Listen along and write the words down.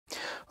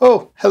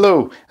Oh,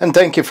 hello, and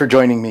thank you for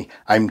joining me.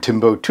 I'm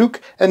Timbo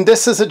Took, and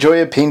this is A Joy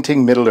of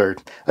Painting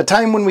Middle-earth, a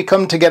time when we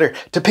come together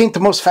to paint the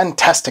most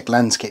fantastic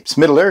landscapes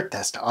Middle-earth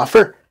has to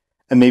offer,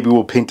 and maybe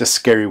we'll paint a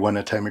scary one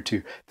a time or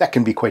two. That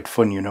can be quite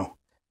fun, you know.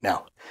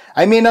 Now,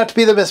 I may not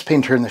be the best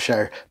painter in the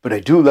Shire, but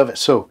I do love it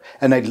so,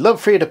 and I'd love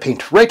for you to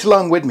paint right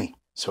along with me.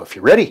 So if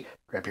you're ready,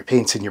 grab your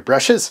paints and your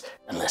brushes,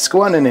 and let's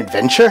go on an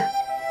adventure.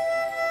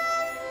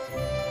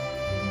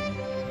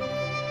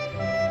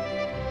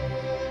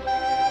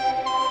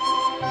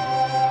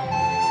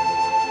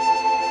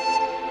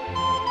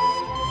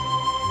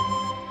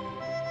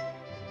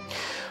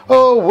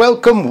 Oh,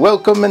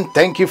 welcome, and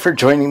thank you for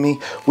joining me.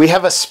 We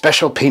have a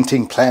special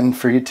painting planned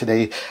for you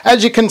today.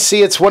 As you can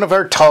see, it's one of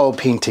our tall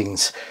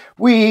paintings.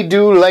 We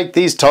do like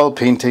these tall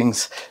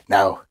paintings.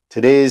 Now,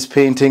 today's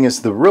painting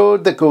is the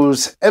road that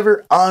goes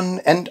ever on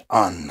and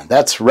on.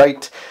 That's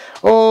right.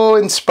 Oh,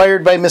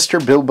 inspired by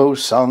Mr.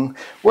 Bilbo's song,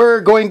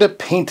 we're going to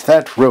paint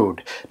that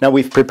road. Now,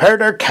 we've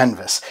prepared our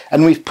canvas,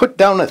 and we've put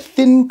down a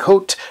thin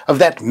coat of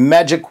that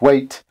magic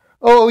white.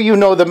 Oh, you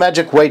know, the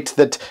magic white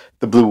that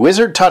the Blue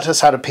Wizard taught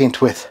us how to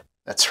paint with.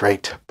 That's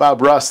right, Bob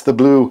Ross the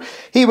Blue.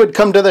 He would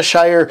come to the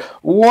Shire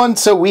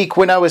once a week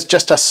when I was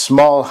just a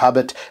small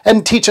hobbit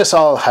and teach us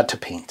all how to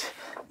paint.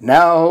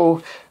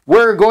 Now,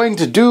 we're going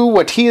to do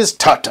what he has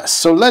taught us,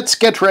 so let's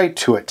get right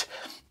to it.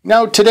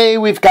 Now, today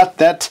we've got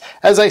that,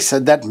 as I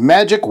said, that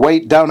magic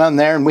white down on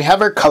there, and we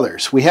have our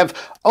colors. We have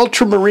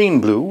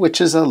ultramarine blue,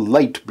 which is a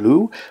light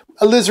blue,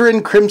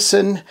 alizarin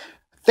crimson,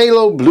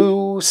 phthalo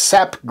blue,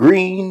 sap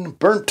green,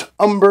 burnt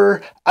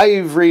umber,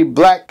 ivory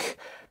black,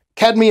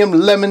 cadmium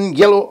lemon,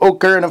 yellow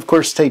ochre, and of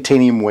course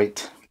titanium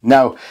white.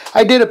 Now,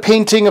 I did a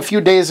painting a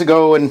few days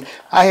ago, and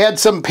I had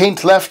some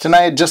paint left, and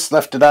I had just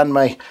left it on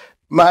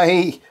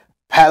my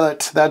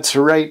palette. That's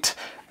right.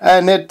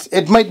 And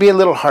it might be a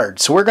little hard,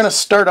 so we're going to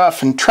start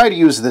off and try to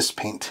use this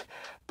paint.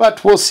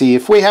 But we'll see.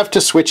 If we have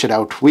to switch it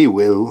out, we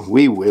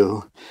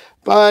will.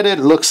 But it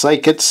looks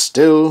like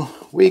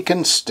we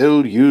can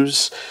still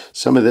use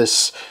some of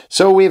this.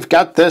 So we've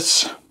got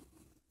this.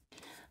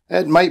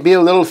 It might be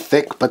a little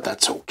thick, but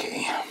that's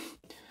okay.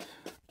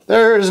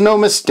 There's no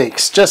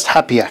mistakes, just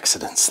happy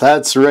accidents.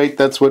 That's right,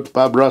 that's what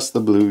Bob Ross the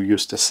Blue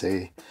used to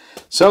say.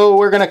 So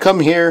we're going to come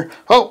here.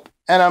 Oh,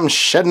 and I'm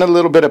shedding a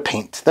little bit of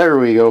paint. There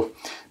we go.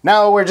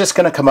 Now we're just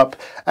going to come up,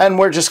 and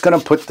we're just going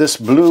to put this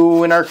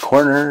blue in our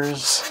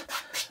corners.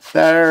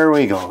 There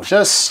we go.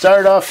 Just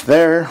start off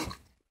there.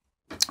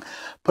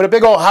 Put a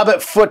big old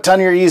hobbit foot on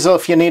your easel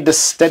if you need to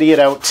steady it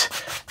out.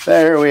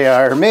 There we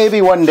are.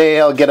 Maybe one day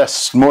I'll get a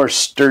more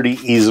sturdy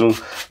easel,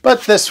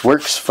 but this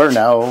works for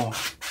now.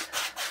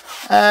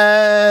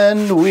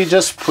 And we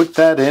just put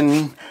that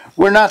in.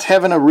 We're not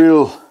having a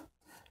real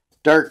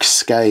dark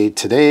sky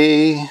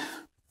today.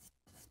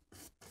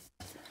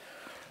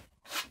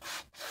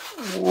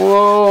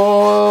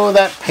 Whoa,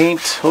 that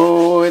paint,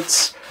 oh,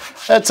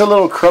 that's a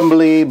little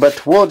crumbly,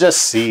 but we'll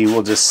just see.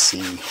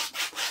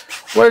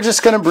 We're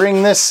just going to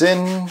bring this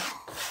in.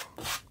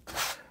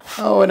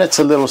 Oh, and it's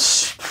a little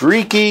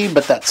streaky,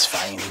 but that's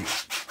fine.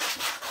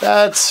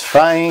 That's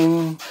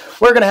fine.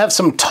 We're going to have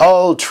some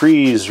tall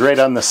trees right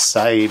on the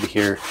side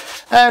here.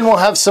 And we'll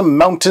have some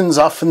mountains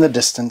off in the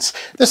distance.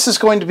 This is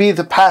going to be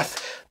the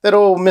path that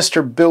old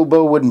Mr.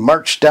 Bilbo would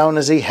march down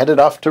as he headed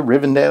off to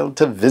Rivendell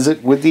to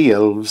visit with the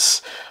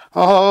elves.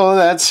 Oh,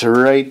 that's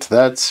right,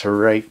 that's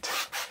right.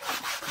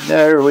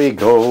 There we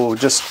go.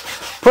 Just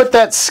put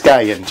that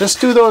sky in. Just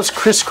do those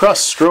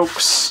crisscross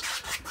strokes.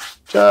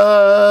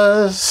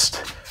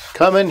 Just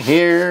come in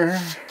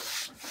here.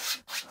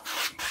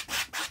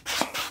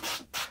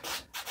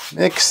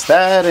 Mix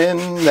that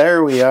in.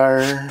 There we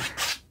are.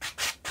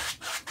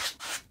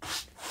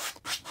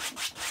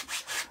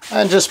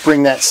 And just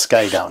bring that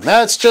sky down.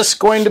 That's just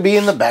going to be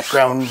in the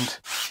background.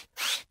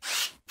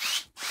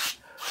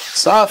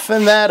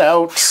 Soften that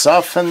out.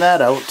 Soften that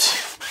out.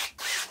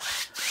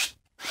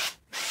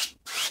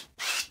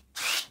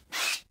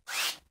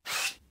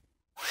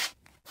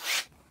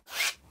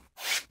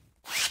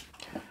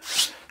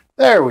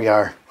 There we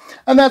are.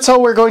 And that's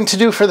all we're going to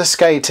do for the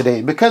sky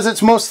today, because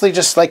it's mostly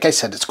just like I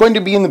said, it's going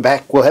to be in the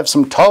back. We'll have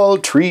some tall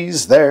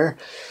trees there.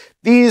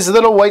 These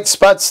little white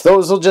spots,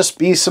 those will just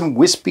be some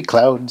wispy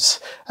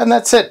clouds. And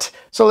that's it.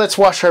 So let's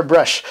wash our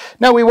brush.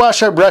 Now we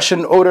wash our brush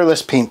in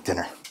odorless paint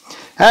thinner.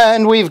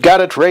 And we've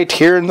got it right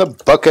here in the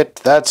bucket.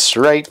 That's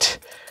right.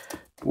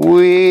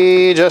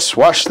 We just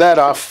wash that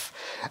off.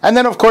 And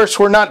then, of course,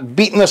 we're not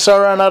beating the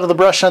Sauron out of the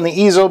brush on the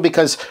easel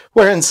because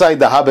we're inside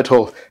the hobbit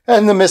hole.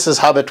 And the Mrs.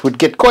 Hobbit would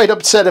get quite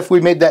upset if we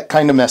made that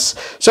kind of mess.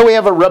 So we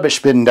have a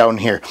rubbish bin down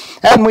here.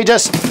 And we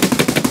just...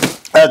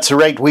 That's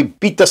right, we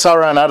beat the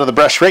Sauron out of the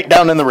brush right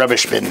down in the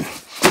rubbish bin.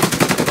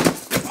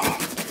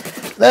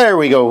 There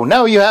we go.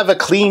 Now you have a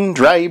clean,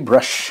 dry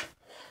brush.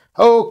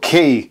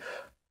 Okay.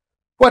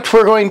 What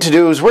we're going to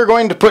do is we're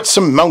going to put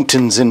some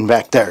mountains in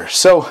back there.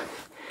 So...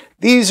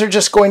 these are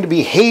just going to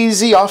be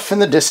hazy off in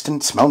the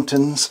distance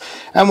mountains.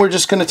 And we're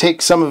just going to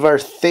take some of our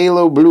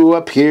phthalo blue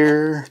up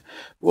here.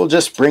 We'll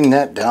just bring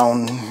that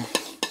down.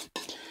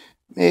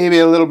 Maybe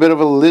a little bit of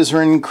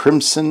alizarin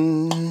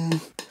crimson.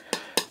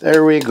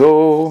 There we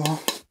go.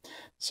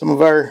 Some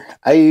of our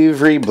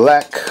ivory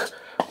black.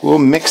 We'll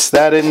mix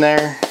that in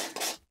there.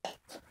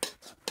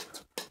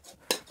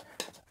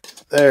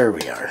 There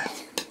we are.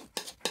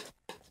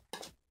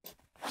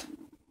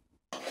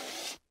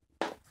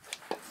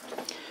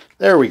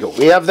 There we go.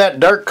 We have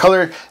that dark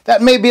color.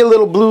 That may be a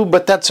little blue,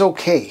 but that's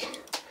okay.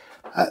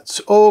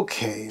 That's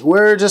okay.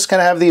 We're just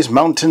going to have these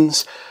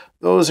mountains.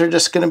 Those are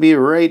just going to be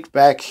right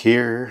back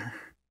here.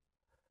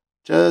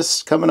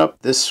 Just coming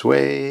up this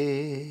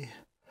way.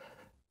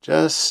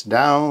 Just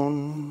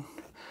down.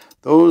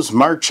 Those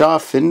march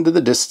off into the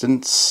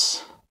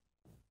distance.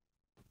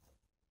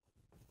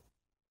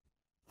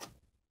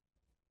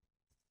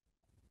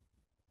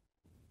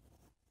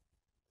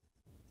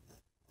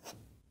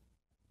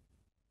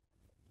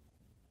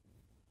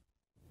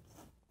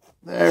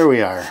 There we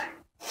are.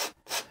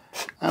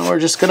 And we're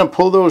just going to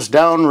pull those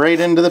down right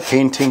into the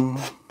painting.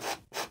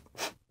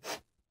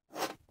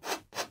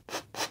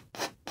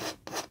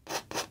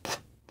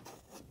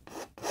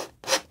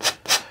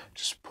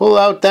 Just pull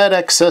out that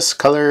excess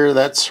color.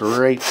 That's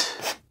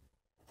right.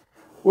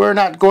 We're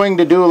not going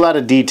to do a lot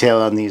of detail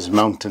on these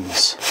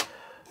mountains.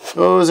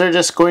 Those are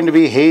just going to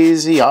be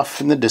hazy off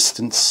in the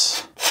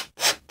distance.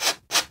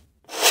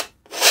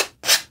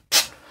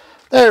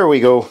 There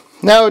we go.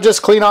 Now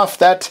just clean off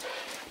that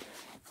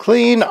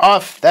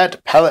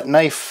palette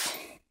knife.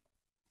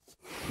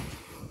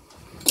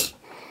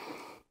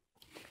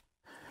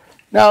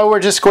 Now we're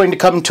just going to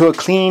come to a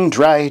clean,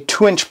 dry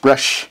 2-inch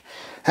brush,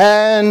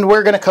 and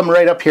we're going to come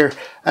right up here,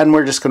 and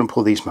we're just going to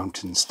pull these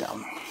mountains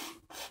down.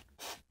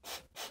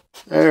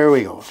 There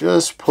we go.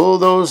 Just pull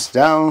those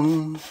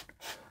down.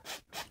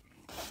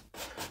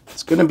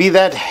 It's going to be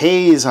that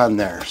haze on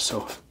there,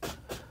 so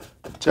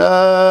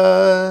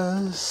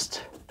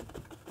just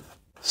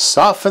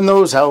soften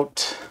those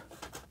out.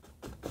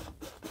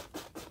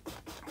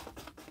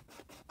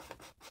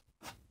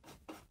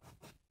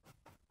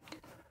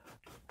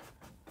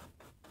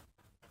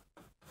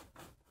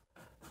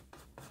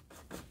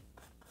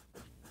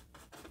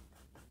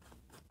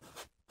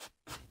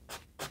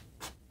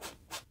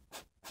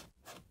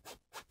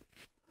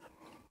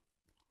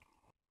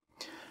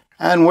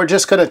 And we're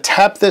just going to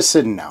tap this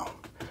in now.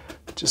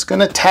 Just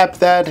going to tap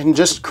that and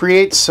just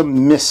create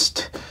some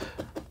mist.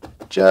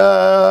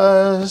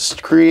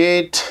 Just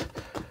create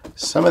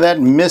some of that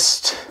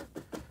mist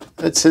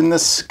that's in the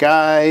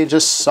sky.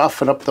 Just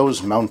soften up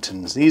those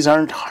mountains. These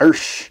aren't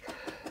harsh.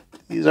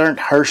 These aren't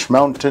harsh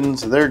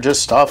mountains. They're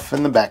just off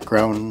in the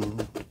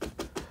background.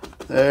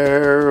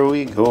 There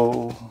we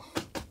go.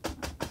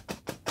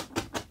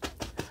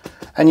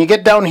 And you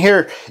get down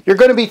here, you're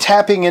going to be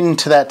tapping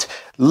into that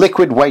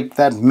liquid white,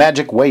 that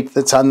magic white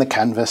that's on the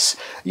canvas.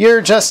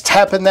 You're just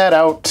tapping that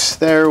out.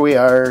 There we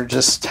are.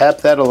 Just tap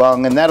that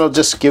along, and that'll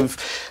just give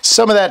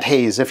some of that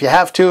haze. If you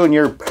have to and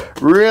you're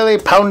really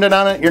pounding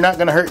on it, you're not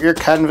going to hurt your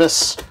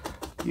canvas.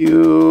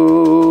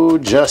 You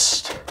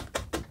just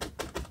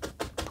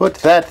put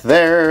that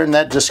there, and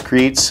that just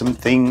creates some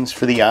things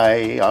for the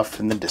eye off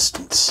in the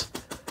distance.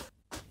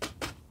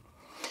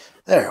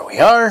 There we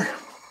are.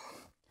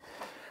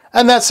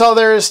 And that's all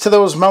there is to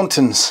those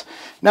mountains.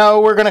 Now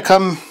we're going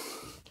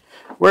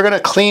to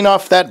clean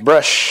off that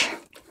brush.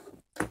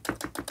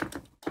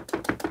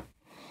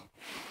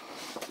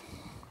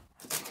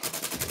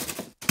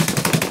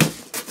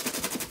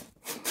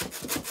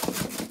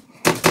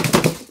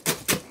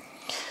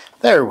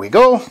 There we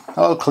go,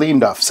 all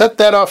cleaned off. Set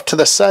that off to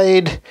the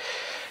side.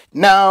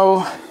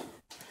 Now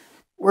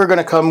we're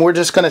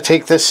just going to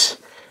take this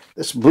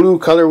blue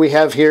color we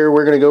have here.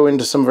 We're going to go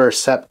into some of our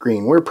sap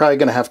green. We're probably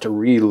going to have to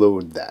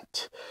reload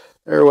that.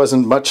 There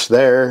wasn't much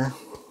there.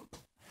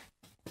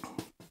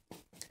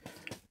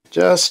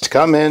 Just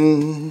come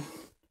in.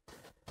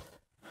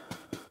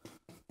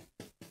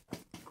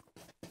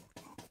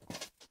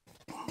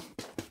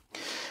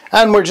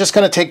 And we're just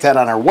going to take that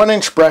on our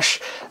 1-inch brush.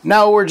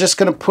 Now we're just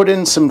going to put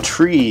in some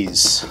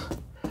trees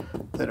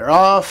that are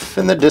off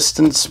in the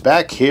distance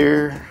back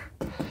here.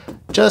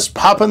 Just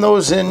popping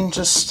those in,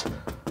 just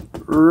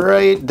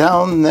right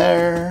down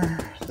there.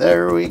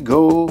 There we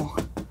go.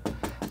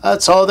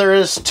 That's all there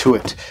is to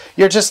it.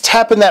 You're just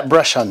tapping that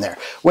brush on there.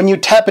 When you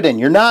tap it in,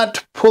 you're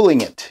not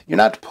pulling it. You're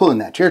not pulling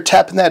that. You're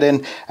tapping that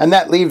in, and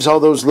that leaves all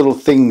those little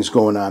things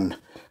going on.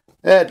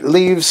 It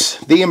leaves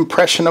the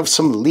impression of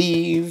some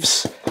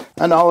leaves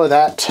and all of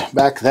that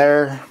back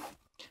there.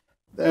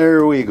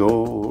 There we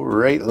go.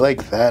 Right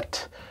like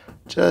that.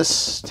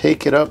 Just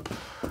take it up.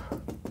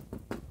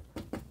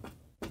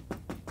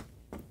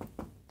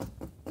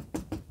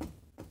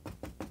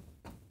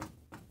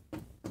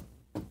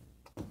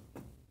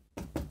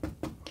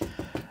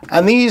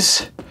 And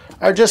these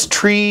are just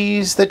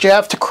trees that you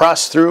have to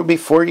cross through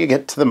before you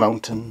get to the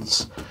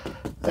mountains.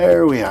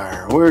 There we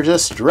are. We're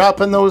just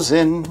dropping those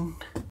in.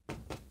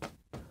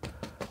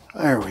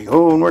 There we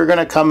go. And we're going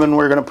to come and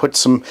we're going to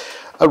put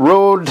a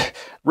road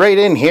right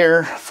in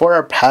here for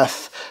our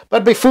path.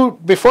 But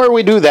before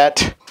we do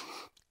that,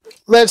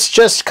 let's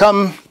just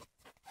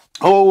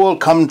we'll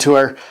come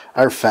to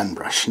our fan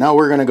brush. Now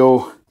we're going to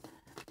go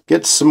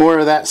get some more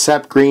of that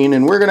sap green,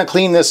 and we're going to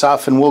clean this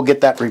off and we'll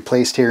get that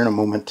replaced here in a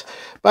moment.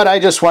 But I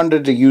just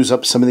wanted to use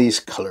up some of these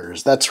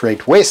colors. That's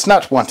right, waste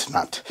not, want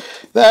not.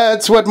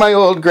 That's what my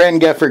old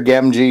grandgaffer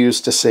Gamgee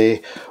used to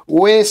say.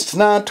 Waste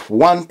not,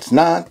 want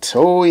not.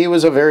 Oh, he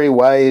was a very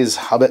wise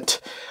hobbit.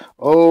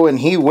 Oh, and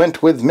he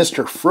went with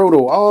Mr.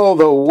 Frodo all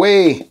the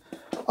way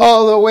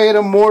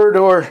to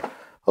Mordor.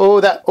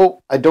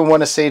 Oh, I don't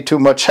want to say too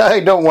much.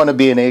 I don't want to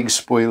be an egg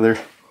spoiler.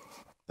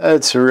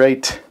 That's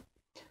right.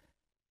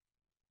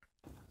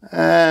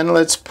 And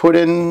let's put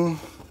in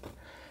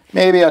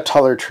maybe a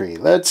taller tree.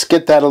 Let's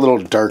get that a little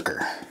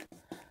darker.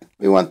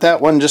 We want that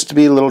one just to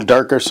be a little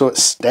darker so it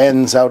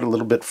stands out a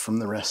little bit from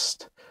the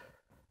rest.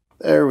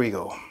 There we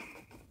go.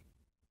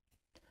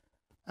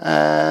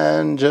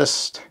 And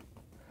just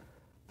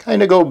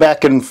kind of go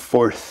back and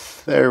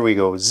forth. There we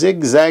go.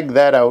 Zigzag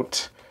that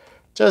out.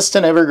 Just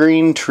an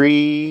evergreen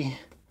tree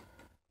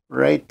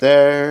right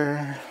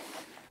there.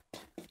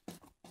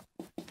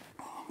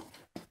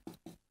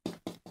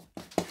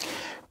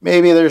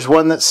 Maybe there's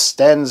one that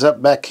stands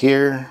up back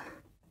here.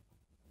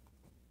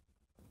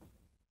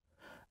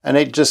 And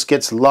it just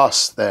gets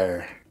lost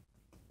there.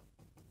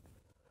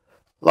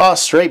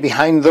 Lost right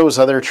behind those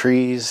other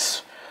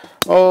trees.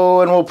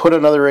 Oh, and we'll put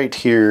another right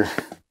here.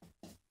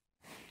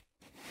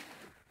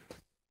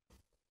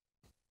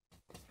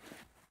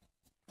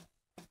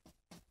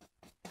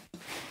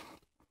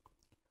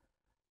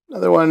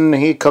 Another one,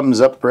 he comes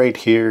up right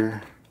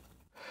here.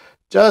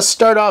 Just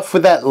start off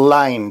with that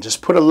line.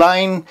 Just put a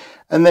line,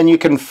 and then you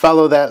can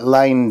follow that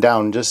line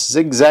down. Just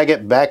zigzag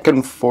it back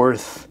and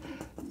forth.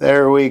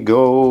 There we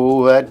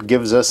go. That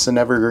gives us an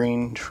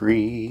evergreen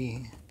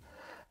tree.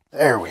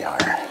 There we are.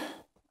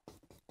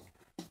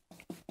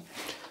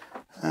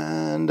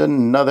 And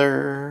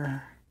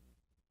another.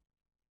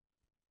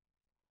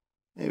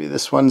 Maybe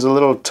this one's a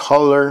little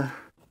taller.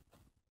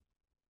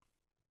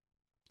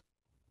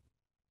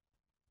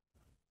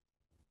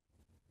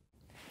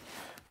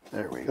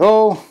 There we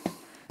go.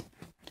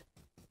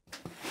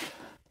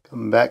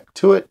 Come back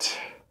to it.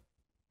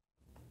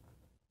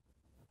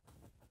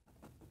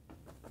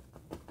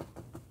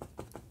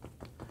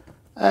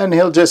 And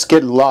he'll just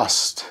get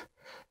lost.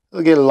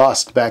 He'll get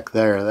lost back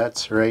there.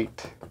 That's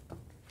right.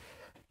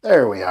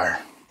 There we are.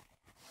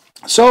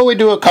 So we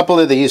do a couple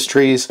of these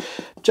trees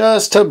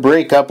just to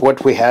break up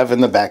what we have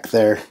in the back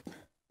there.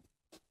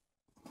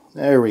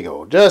 There we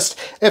go. Just,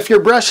 if your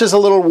brush is a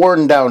little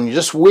worn down, you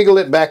just wiggle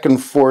it back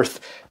and forth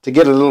to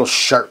get a little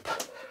sharp.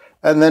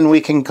 And then we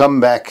can come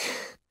back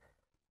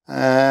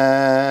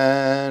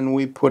and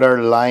we put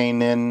our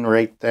line in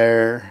right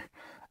there.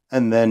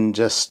 And then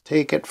just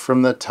take it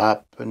from the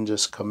top and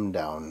just come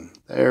down.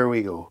 There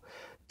we go.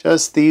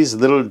 Just these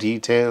little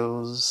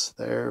details.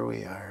 There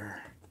we are.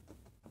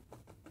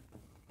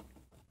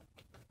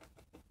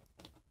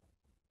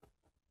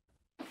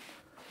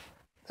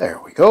 There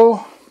we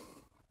go.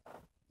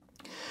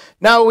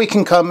 Now we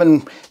can come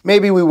and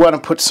maybe we want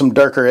to put some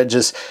darker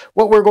edges.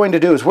 What we're going to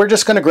do is we're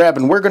just going to grab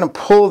and we're going to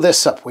pull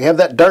this up. We have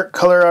that dark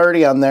color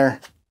already on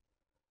there.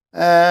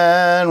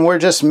 And we're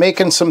just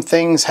making some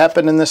things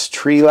happen in this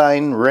tree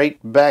line right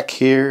back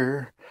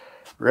here,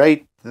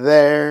 right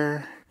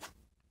there.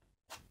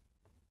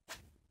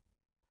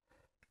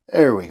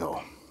 There we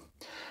go.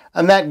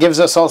 And that gives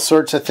us all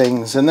sorts of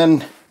things. And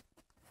then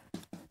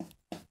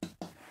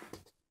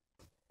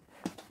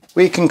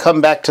we can come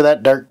back to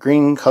that dark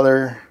green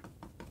color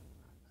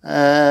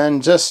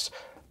and just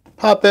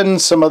pop in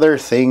some other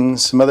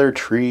things, some other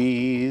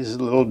trees, a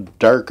little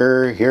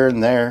darker here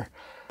and there.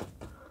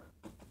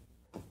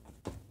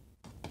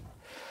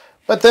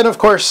 But then, of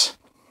course,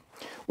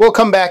 we'll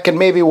come back and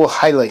maybe we'll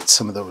highlight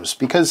some of those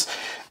because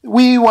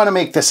we want to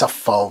make this a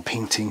fall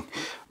painting.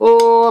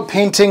 Oh, a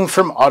painting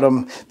from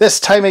autumn. This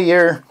time of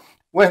year,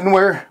 when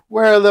we're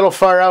a little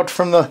far out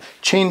from the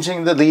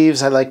changing the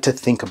leaves, I like to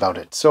think about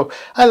it. So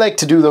I like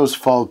to do those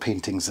fall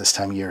paintings this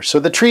time of year. So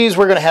the trees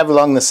we're going to have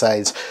along the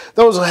sides,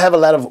 those will have a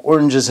lot of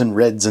oranges and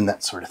reds and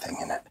that sort of thing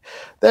in it.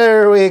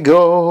 There we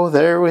go,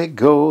 there we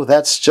go.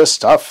 That's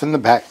just off in the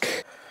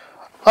back.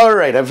 All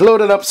right, I've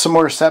loaded up some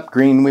more sap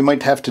green. We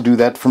might have to do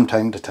that from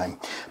time to time.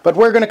 But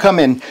we're going to come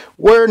in.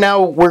 We're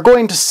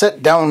going to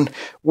set down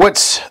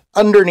what's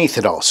underneath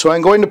it all. So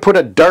I'm going to put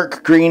a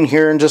dark green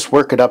here and just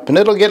work it up. And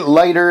it'll get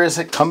lighter as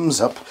it comes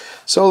up.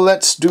 So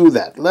let's do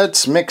that.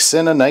 Let's mix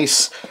in a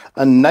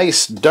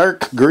nice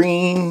dark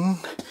green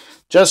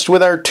just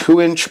with our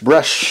 2-inch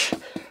brush.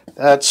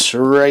 That's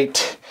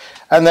right.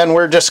 And then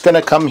we're just going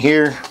to come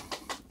here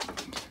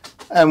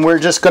and we're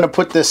just going to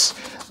put this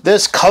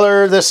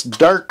color, this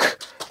dark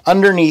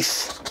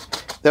underneath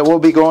that we'll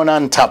be going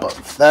on top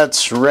of.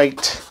 That's right.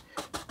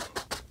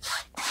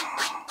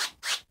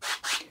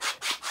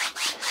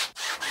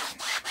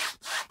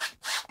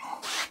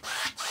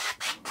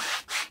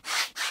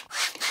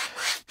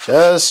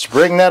 Just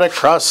bring that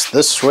across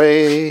this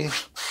way.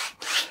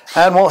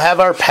 And we'll have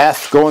our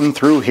path going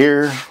through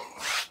here.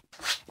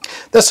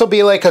 This will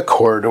be like a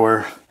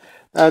corridor.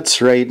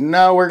 That's right.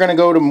 Now we're going to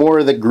go to more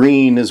of the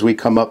green as we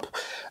come up.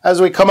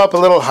 As we come up a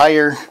little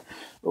higher,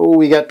 oh,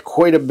 we got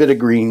quite a bit of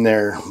green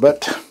there.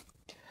 But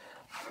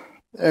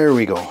There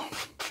we go.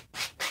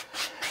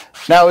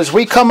 Now as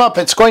we come up,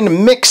 it's going to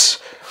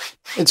mix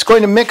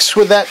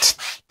with that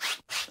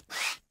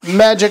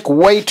magic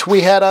white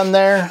we had on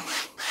there,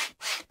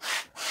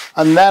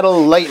 and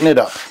that'll lighten it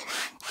up.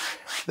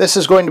 This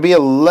is going to be a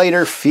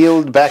lighter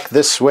field back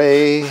this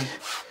way.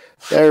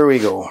 There we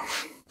go.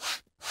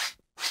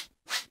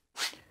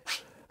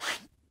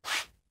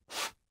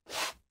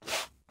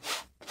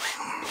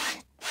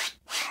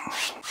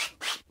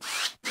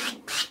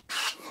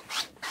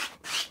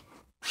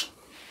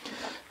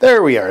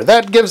 There we are.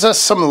 That gives us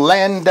some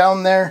land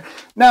down there.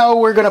 Now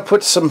we're going to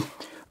put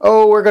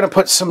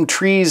some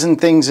trees and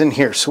things in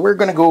here. So we're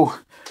going to go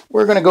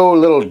a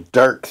little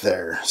dark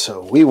there.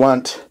 So we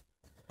want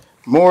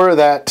more of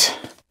that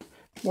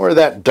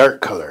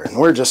dark color, and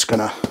we're just going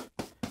to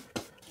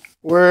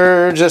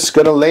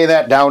lay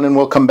that down, and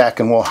we'll come back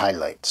and we'll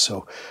highlight.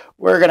 So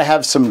we're going to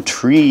have some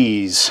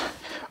trees.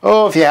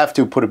 Oh, if you have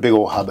to, put a big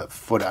old hobbit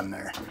foot on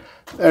there.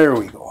 There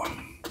we go.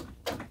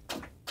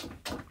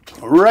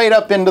 Right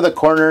up into the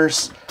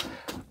corners.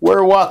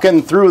 We're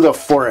walking through the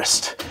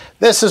forest.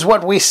 This is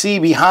what we see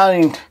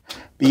beyond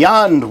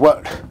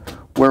what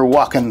we're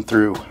walking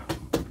through.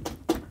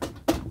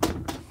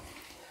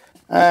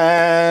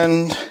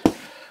 And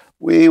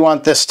we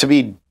want this to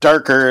be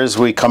darker as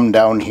we come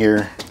down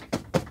here.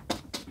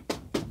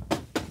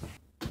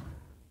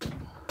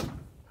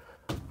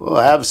 We'll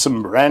have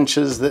some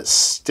branches that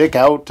stick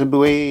out a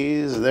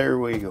ways. There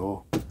we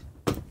go.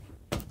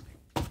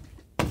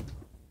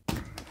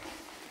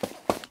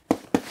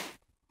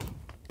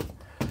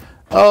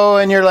 Oh,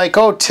 and you're like,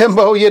 oh,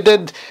 Timbo, you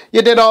did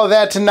all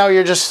that, and now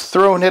you're just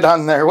throwing it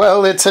on there.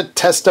 Well, it's a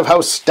test of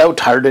how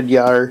stout-hearted you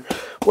are.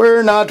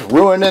 We're not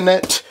ruining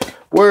it.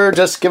 We're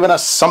just giving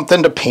us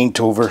something to paint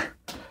over.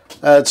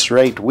 That's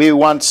right. We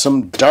want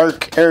some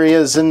dark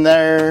areas in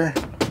there.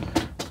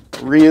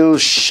 Real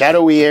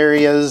shadowy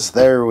areas.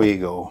 There we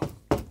go.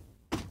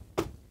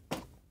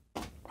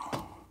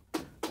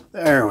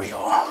 There we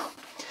go.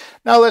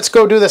 Now let's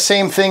go do the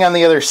same thing on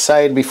the other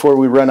side before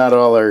we run out of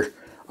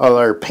all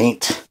our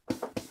paint.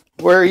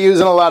 We're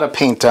using a lot of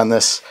paint on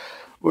this.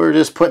 We're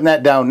just putting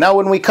that down. Now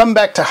when we come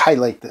back to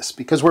highlight this,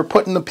 because we're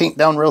putting the paint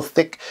down real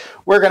thick,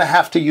 we're gonna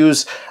have to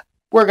use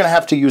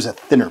a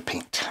thinner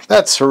paint.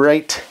 That's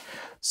right.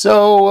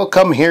 So we'll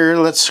come here,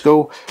 let's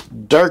go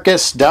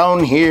darkest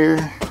down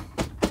here.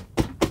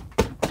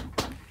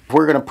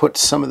 We're gonna put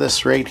some of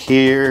this right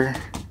here.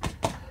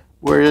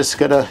 We're just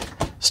gonna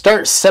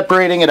start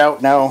separating it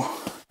out now.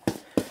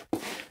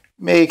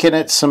 Making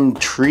it some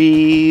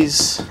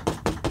trees.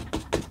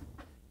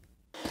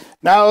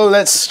 Now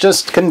let's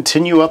just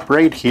continue up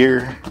right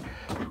here.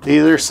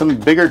 These are some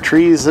bigger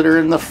trees that are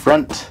in the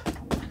front.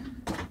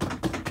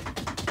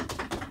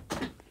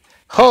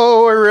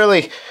 Oh,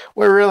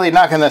 we're really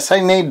knocking this.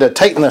 I need to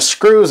tighten the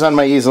screws on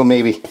my easel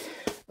maybe.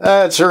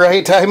 That's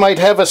right, I might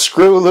have a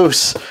screw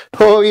loose.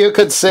 Oh, you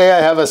could say I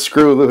have a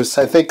screw loose.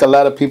 I think a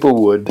lot of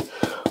people would.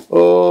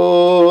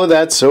 Oh,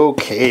 that's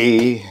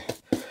okay.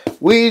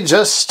 We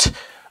just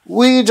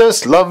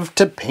love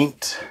to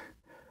paint.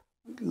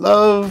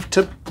 Love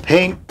to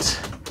paint,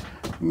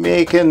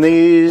 making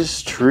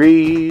these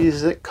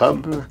trees that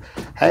come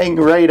hang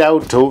right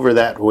out over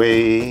that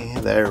way.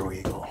 There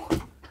we go.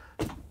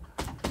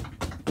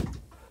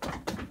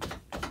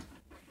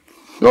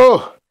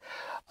 Oh,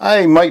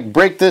 I might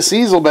break this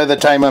easel by the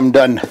time I'm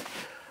done.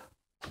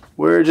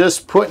 We're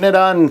just putting it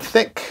on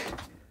thick.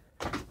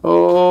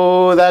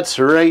 Oh, that's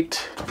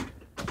right.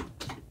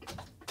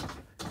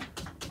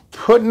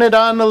 Putting it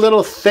on a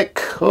little thick.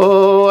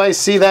 Oh, I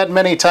see that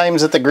many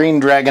times at the Green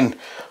Dragon.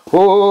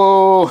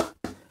 Oh,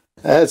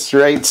 that's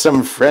right.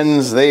 Some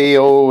friends, they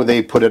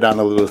put it on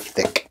a little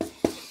thick.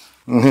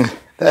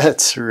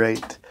 That's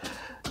right.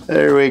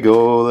 There we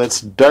go.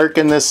 Let's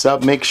darken this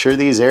up. Make sure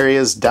these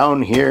areas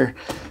down here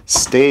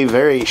stay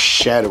very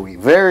shadowy,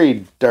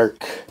 very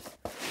dark.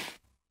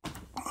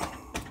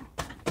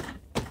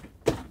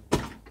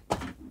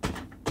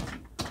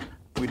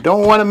 We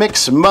don't want to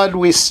mix mud.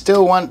 We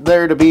still want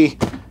there to be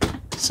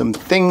some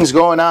things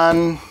going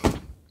on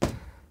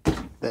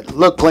that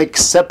look like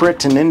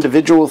separate and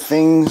individual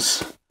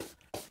things.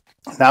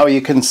 Now you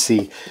can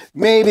see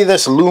maybe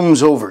this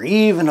looms over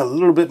even a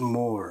little bit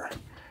more.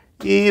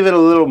 Even a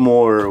little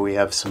more. We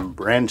have some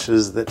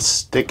branches that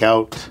stick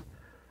out.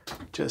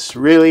 Just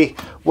really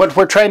what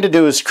we're trying to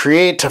do is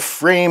create a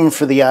frame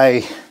for the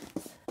eye.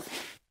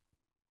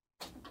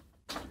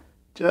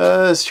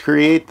 Just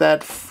create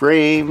that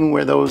frame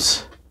where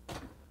those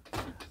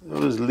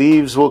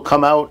leaves will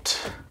come out.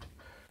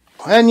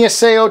 And you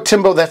say, oh,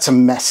 Timbo, that's a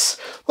mess.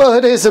 Well,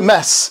 it is a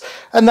mess.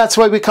 And that's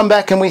why we come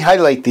back and we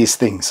highlight these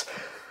things.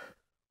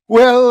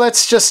 Well,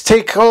 let's just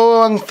take,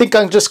 I think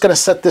I'm just going to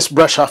set this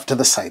brush off to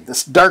the side.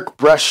 This dark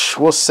brush,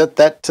 we'll set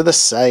that to the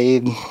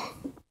side.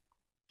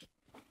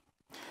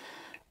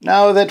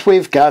 Now that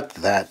we've got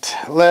that,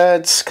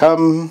 let's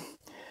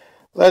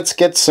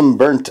get some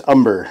burnt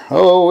umber.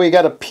 Oh, we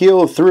got to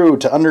peel through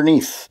to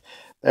underneath.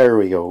 There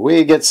we go.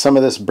 We get some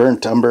of this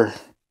burnt umber.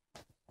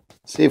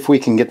 See if we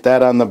can get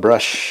that on the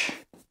brush.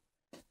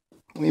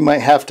 We might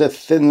have to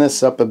thin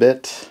this up a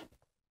bit.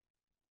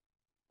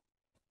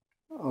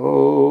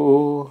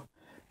 Oh,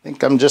 I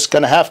think I'm just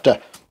going to have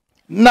to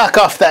knock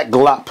off that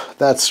glop.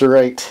 That's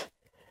right.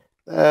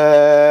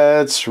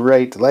 That's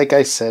right. Like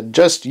I said,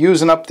 just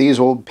using up these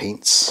old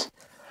paints.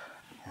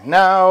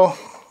 Now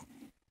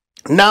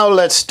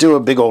let's do a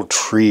big old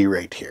tree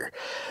right here.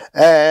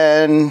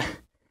 And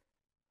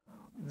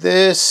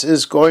this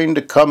is going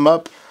to come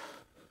up.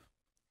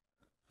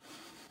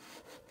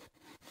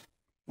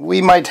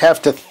 We might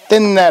have to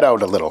thin that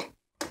out a little.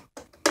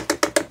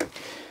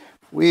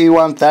 We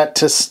want that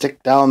to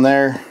stick down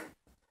there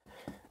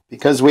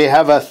because we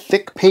have a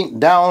thick paint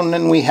down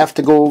and we have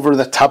to go over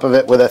the top of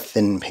it with a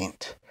thin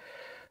paint.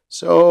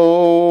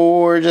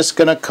 So we're just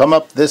going to come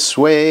up this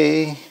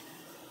way,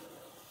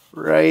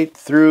 right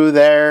through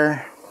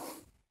there,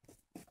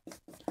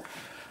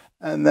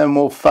 and then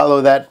we'll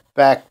follow that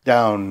back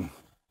down.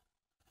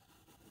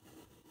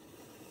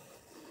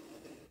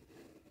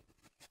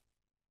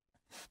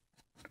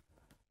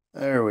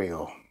 There we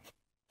go.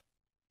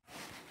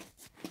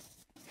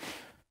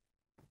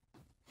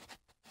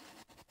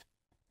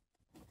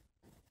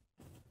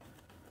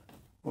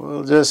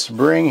 We'll just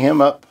bring him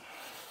up.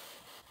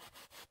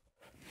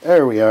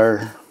 There we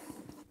are.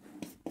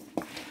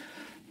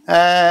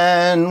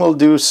 And we'll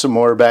do some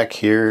more back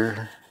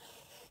here.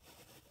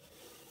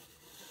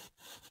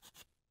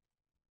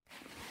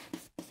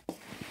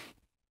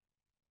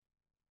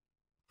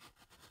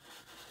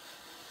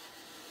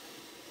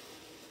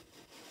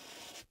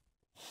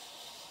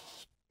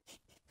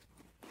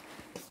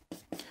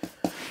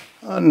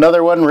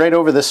 Another one right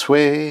over this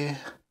way.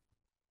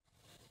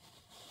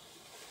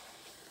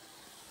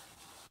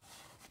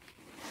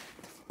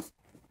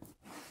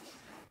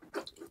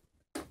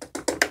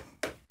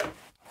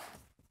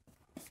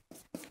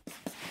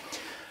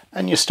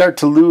 And you start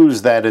to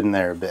lose that in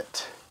there a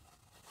bit.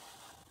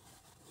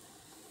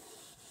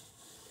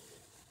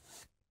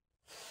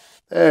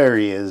 There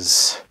he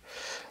is.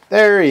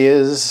 There he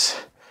is.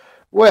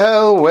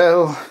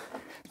 Well,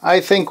 I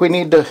think we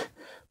need to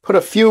put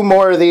a few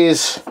more of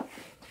these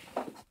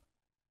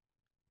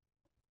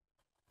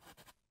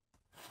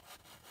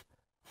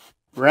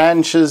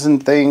branches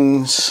and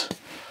things.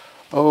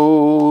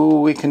 Oh,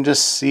 we can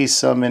just see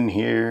some in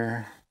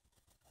here.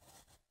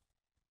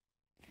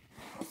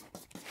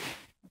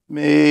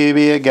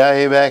 Maybe a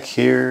guy back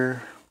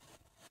here.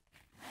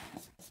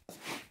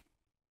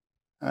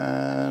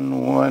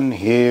 And one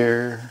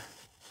here.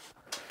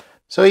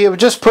 So you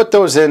just put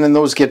those in and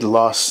those get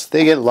lost.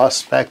 They get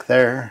lost back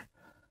there.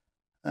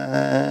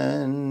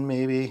 And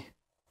maybe.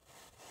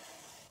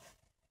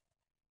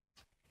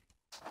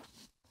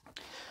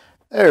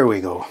 There we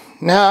go.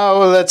 Now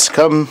let's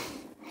come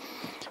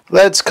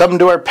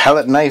to our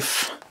palette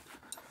knife.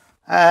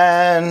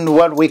 And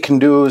what we can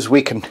do is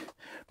we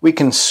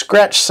can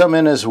scratch some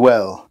in as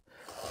well.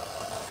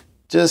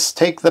 Just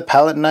take the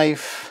palette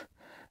knife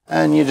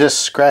and you just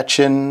scratch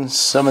in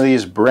some of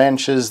these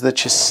branches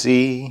that you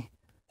see.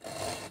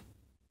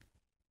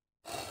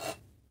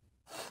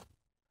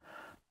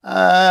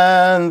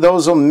 And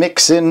those will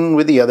mix in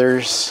with the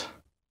others.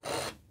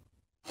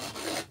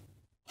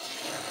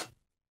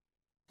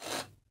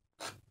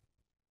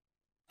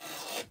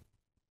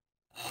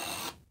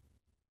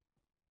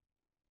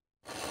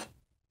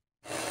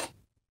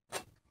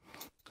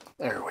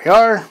 There we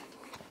are.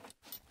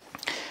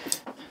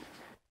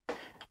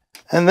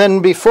 And then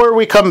before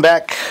we come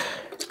back,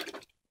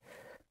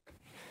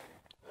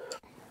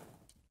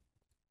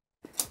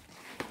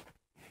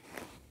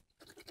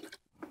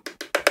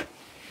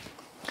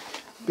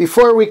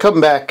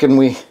 and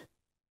we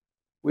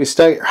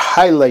start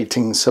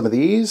highlighting some of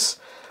these,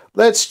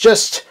 let's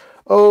just,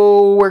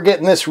 we're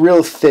getting this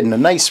real thin, a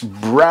nice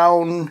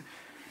brown,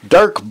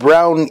 dark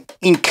brown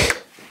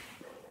ink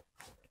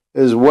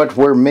is what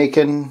we're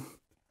making.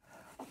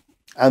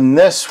 And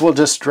this will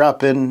just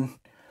drop in.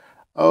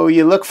 Oh,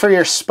 you look for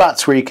your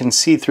spots where you can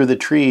see through the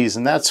trees,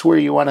 and that's where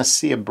you want to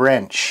see a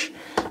branch.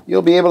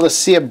 You'll be able to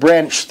see a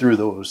branch through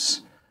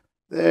those.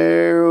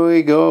 There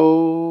we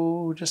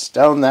go, just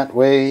down that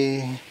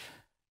way.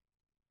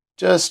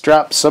 Just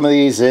drop some of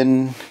these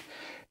in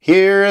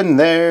here and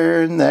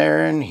there and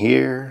there and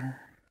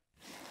here.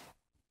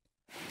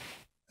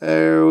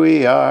 There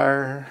we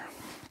are.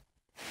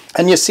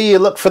 And you see, you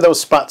look for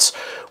those spots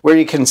where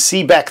you can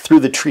see back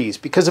through the trees.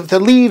 Because if the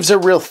leaves are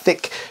real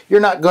thick, you're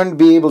not going to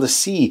be able to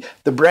see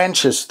the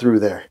branches through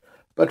there.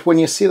 But when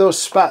you see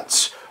those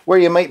spots where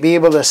you might be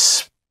able to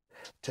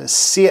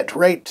see it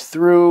right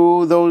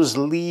through those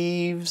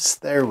leaves,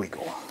 there we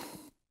go.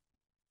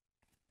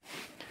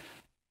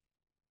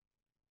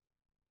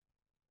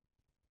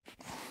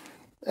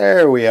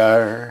 There we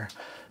are.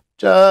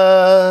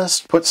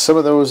 Just put some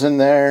of those in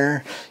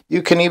there.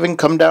 You can even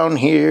come down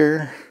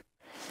here.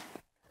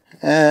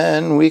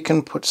 And we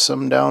can put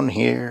some down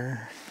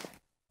here.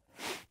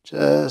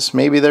 Just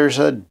maybe there's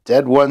a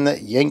dead one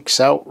that yanks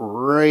out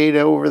right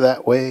over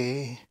that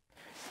way.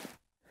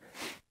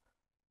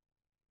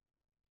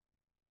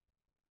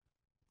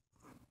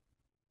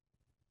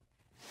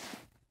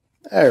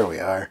 There we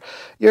are.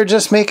 You're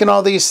just making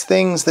all these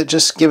things that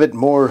just give it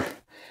more,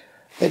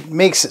 it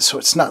makes it so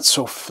it's not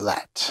so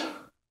flat.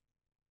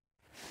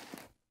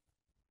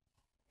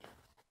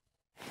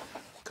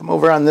 Come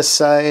over on this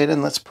side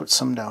and let's put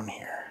some down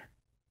here.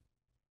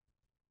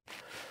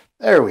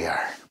 There we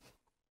are.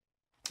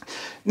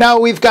 Now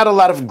we've got a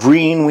lot of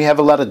green, we have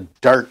a lot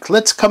of dark.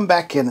 Let's come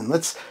back in and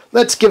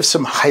let's give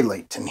some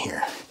highlight in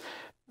here.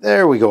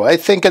 There we go. I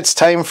think it's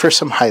time for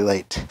some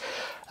highlight.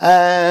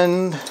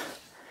 And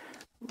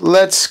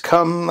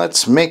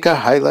let's make a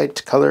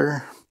highlight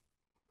color.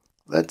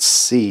 Let's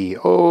see.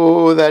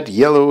 Oh, that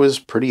yellow is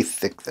pretty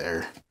thick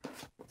there.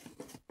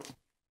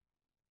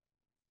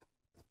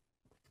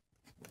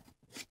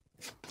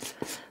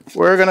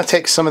 We're going to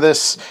take some of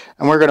this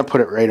and we're going to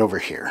put it right over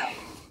here.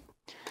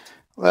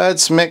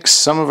 Let's mix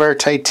some of our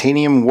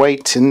titanium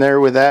white in there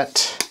with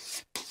that.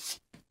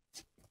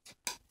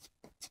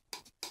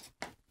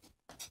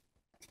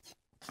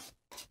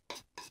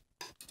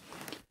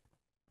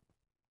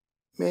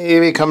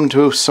 Maybe come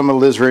to some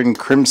alizarin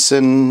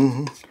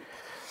crimson.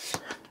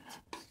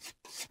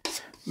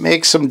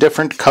 Make some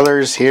different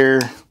colors here.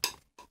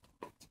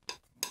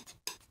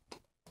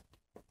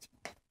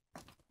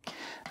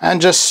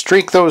 And just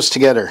streak those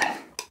together.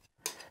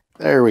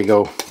 There we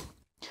go.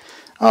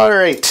 All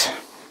right.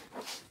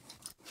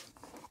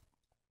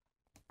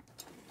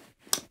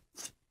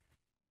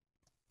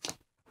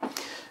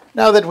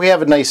 Now that we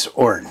have a nice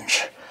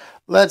orange,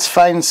 let's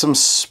find some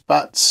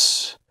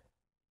spots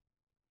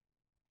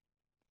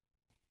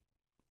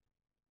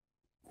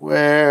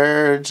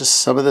where just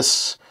some of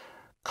this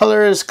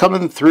color is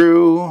coming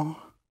through.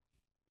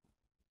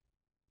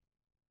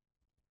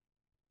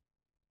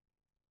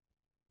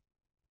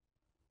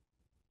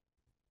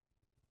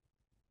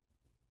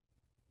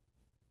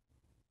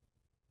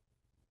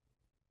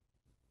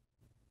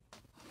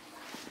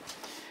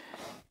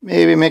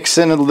 Maybe mix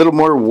in a little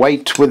more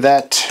white with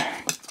that,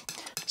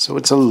 so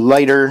it's a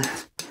lighter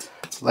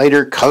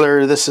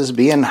color. This is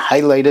being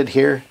highlighted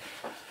here.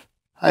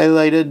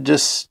 Highlighted,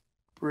 just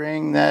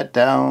bring that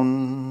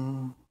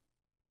down.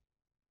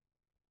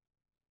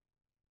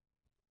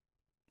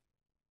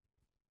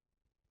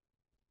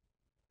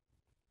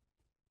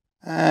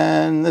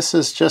 And this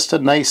is just a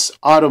nice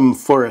autumn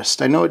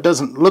forest. I know it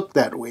doesn't look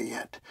that way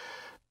yet,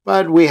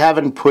 but we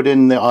haven't put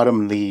in the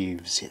autumn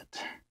leaves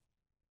yet.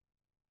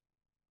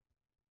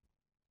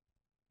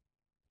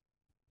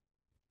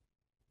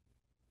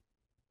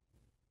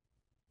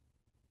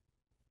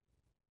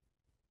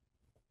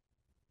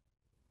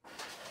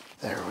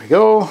 There we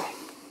go.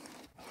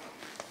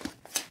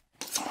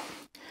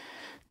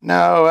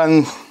 Now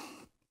on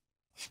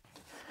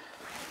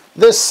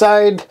this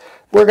side,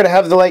 we're going to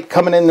have the light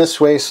coming in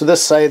this way, so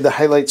this side the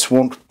highlights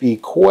won't be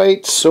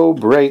quite so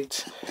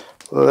bright.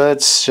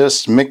 Let's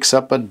just mix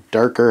up a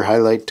darker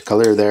highlight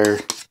color there.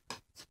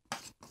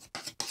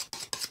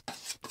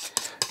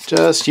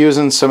 Just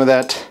using some of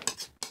that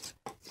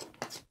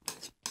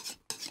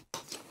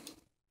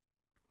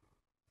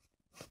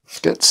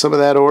get some of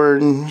that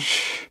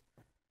orange.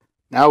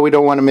 Now we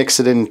don't want to mix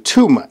it in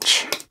too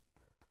much,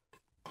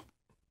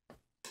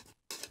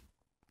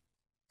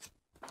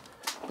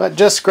 but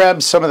just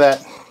grab some of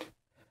that.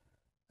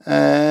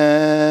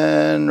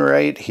 And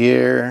right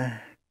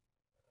here,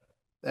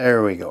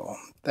 there we go.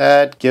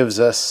 That gives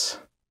us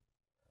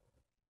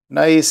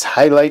nice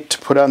highlight to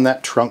put on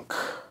that trunk.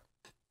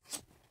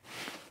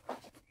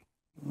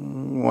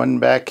 One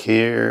back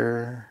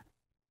here.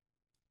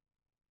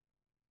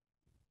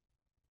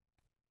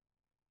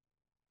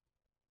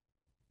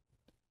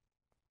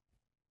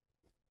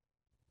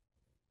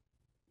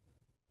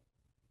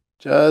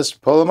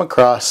 Just pull them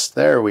across.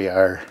 There we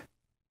are.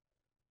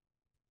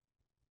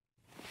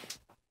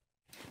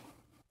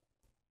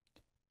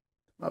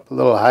 Up a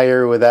little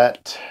higher with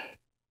that.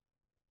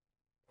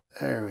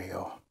 There we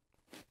go.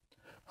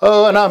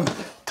 Oh, and I'm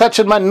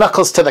touching my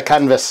knuckles to the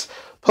canvas,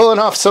 pulling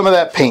off some of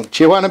that paint.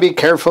 You want to be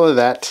careful of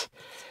that.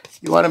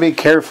 You want to be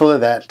careful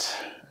of that.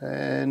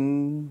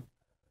 And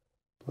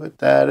put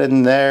that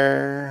in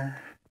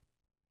there.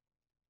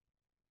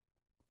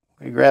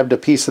 We grabbed a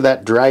piece of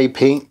that dry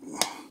paint.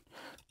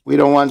 We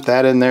don't want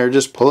that in there.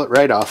 Just pull it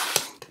right off.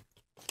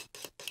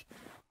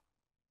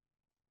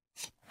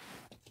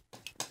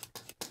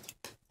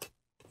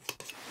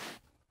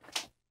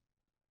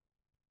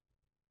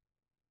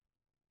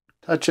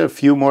 Touch a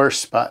few more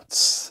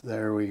spots.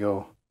 There we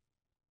go.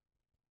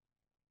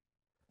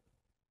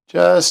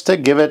 Just to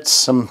give it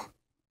some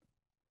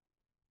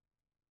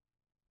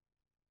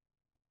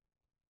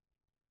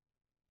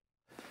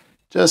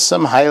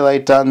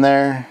highlight on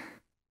there.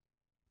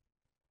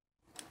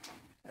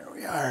 There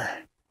we are.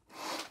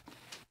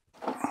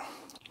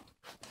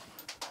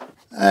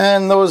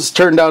 And those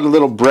turned out a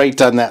little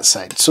bright on that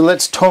side. So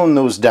let's tone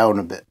those down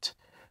a bit.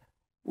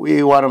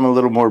 We want them a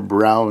little more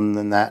brown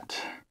than that.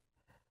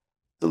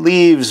 The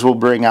leaves will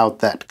bring out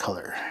that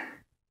color.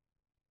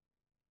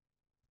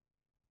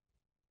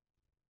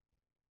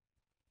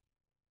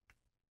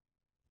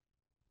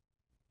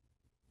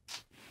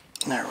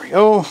 There we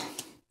go.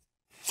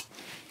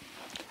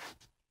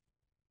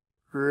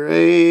 Right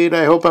Wait,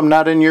 I hope I'm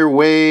not in your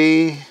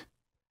way.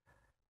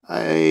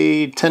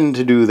 I tend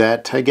to do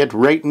that. I get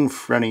right in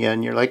front of you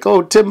and you're like,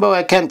 oh, Timbo,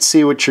 I can't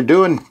see what you're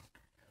doing.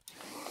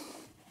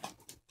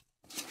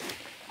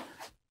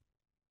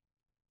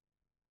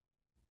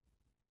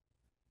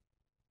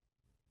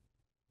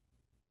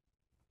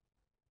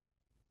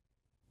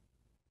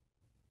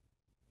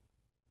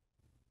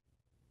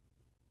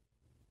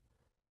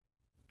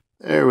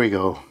 There we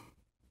go.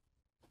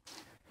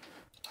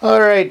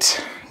 All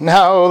right,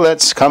 now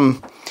let's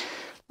come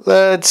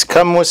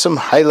with some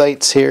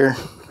highlights here.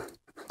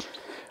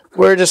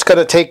 We're just going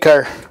to take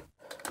our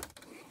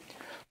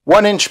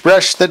 1-inch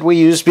brush that we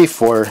used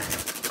before.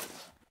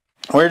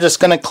 We're just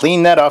going to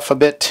clean that off a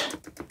bit.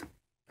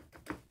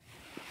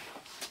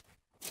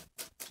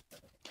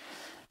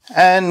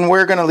 And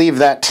we're going to leave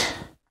that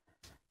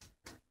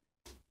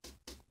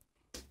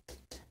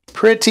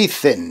pretty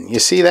thin. You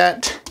see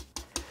that?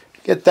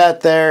 Get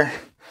that there.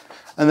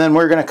 And then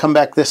we're going to come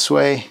back this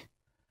way.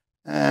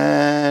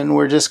 And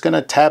we're just going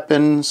to tap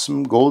in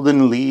some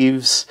golden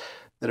leaves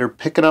that are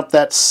picking up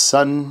that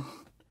sun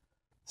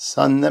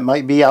that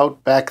might be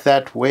out back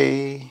that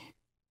way.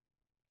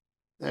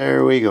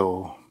 There we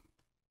go.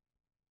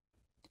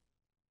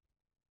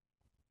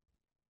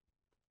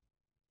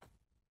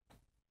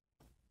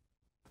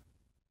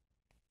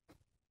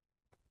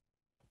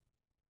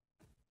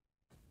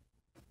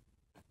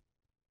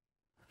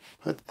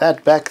 Put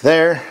that back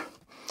there.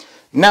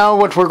 Now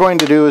what we're going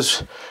to do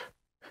is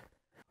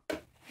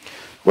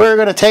we're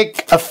going to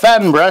take a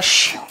fan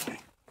brush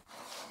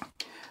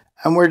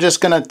and we're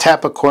just going to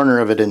tap a corner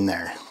of it in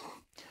there.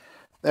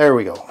 There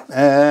we go.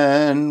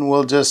 And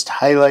we'll just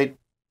highlight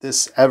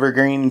this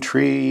evergreen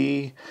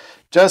tree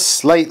just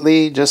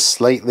slightly, just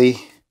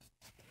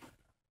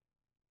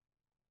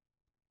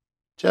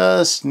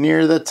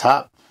near the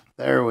top.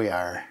 There we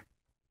are.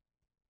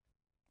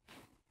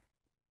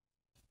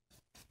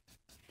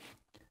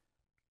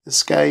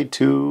 This guy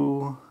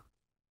too.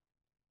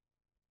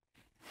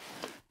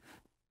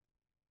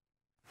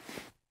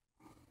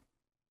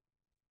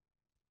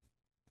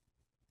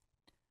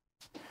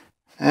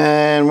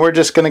 And we're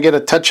just going to get a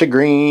touch of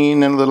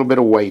green and a little bit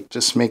of white.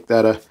 Just make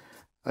that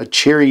a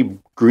cherry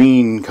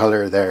green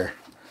color there.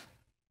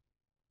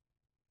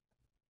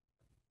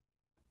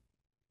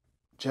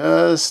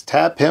 Just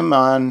tap him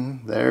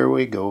on. There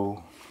we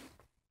go.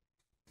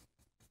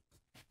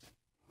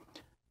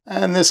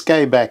 And this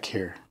guy back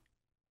here.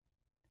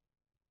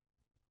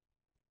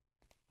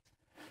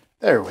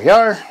 There we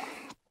are.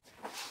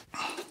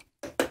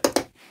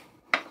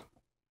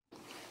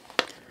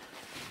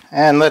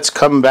 And let's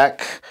come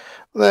back.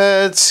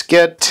 Let's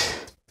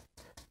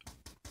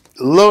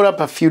load up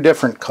a few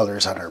different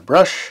colors on our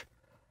brush.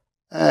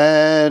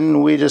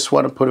 And we just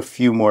want to put a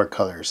few more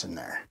colors in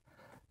there,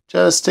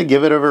 just to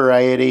give it a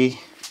variety.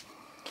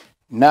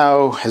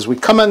 Now, as we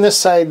come on this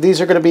side,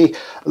 these are going to be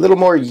a little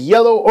more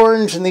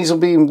yellow-orange, and these will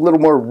be a little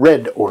more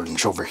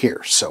red-orange over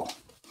here. So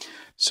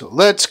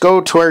let's go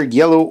to our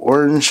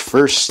yellow-orange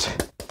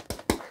first.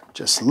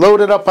 Just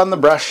load it up on the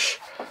brush,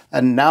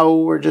 and now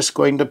we're just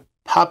going to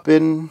pop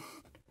in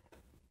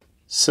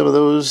some of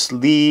those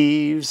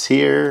leaves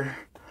here.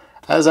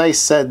 As I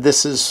said,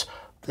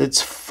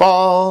 it's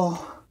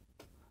fall,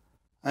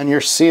 and you're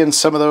seeing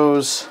some of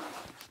those.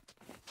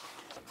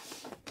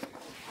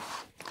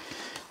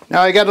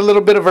 Now I got a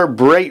little bit of our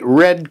bright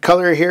red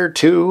color here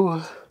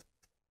too.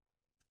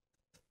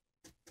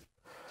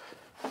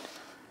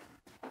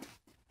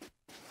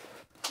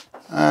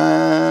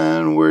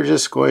 And we're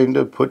just going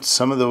to put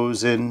some of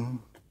those in.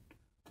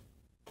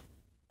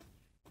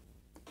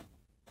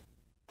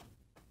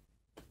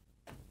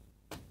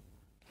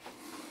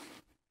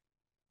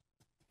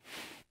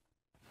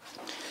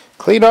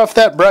 Clean off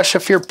that brush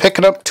if you're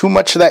picking up too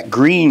much of that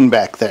green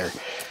back there.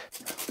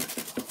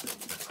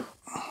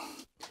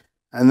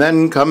 And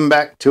then come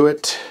back to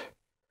it.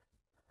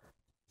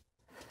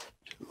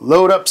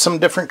 Load up some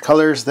different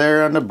colors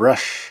there on the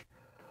brush.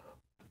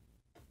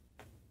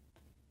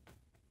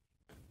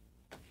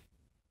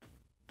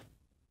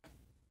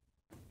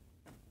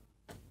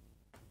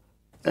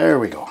 There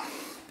we go.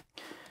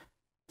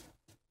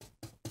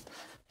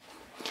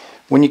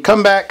 When you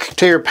come back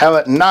to your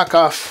palette,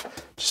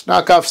 just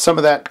knock off some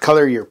of that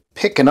color you're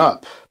picking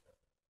up.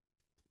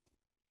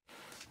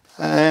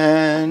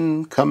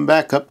 And come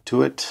back up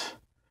to it.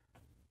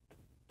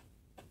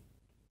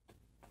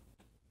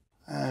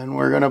 And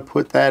we're going to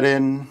put that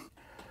in.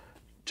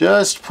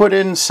 Just put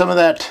in some of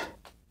that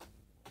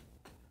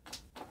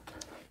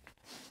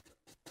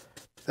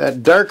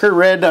darker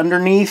red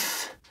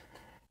underneath.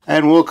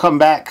 And we'll come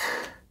back.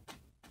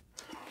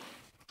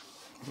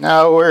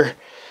 Now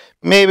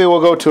maybe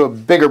we'll go to a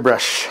bigger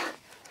brush.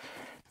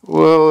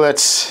 Well,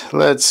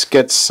 let's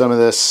get some of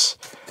this.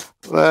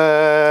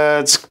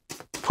 Let's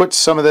put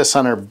some of this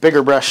on our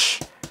bigger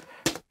brush.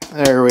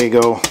 There we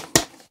go.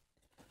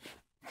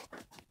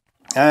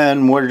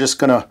 And we're just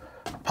gonna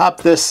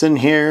pop this in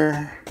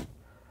here.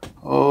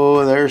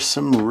 Oh, there's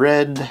some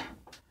red.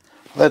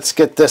 Let's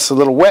get this a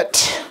little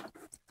wet.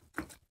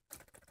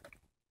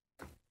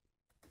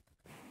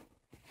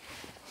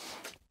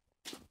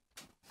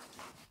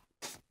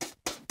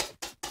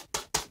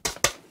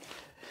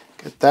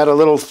 that a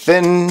little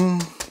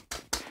thin.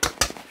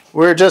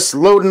 We're just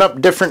loading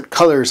up different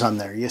colors on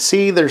there. You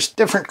see, there's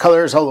different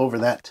colors all over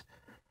that.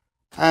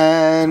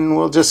 And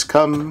we'll just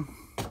come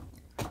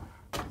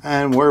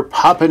and we're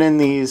popping in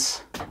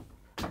these.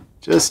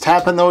 Just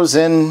tapping those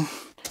in.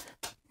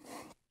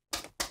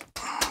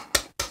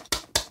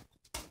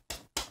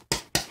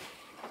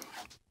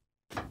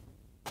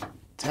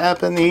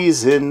 Tapping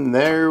these in.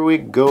 There we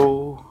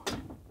go.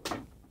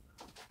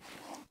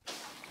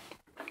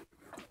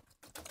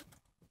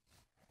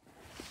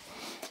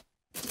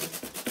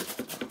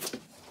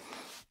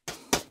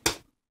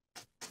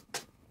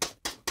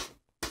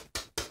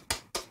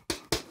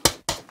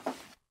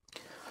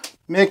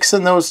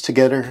 Mixing those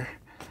together.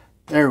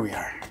 There we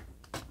are.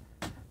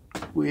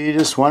 We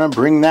just want to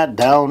bring that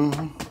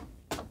down.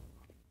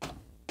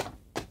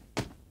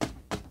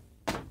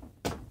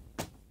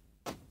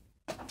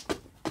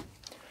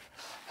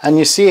 And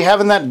you see,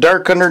 having that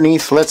dark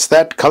underneath lets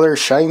that color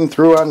shine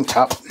through on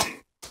top.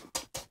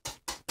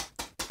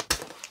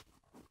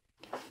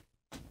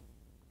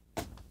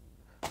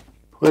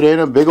 Put in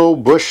a big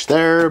old bush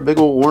there, a big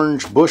old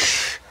orange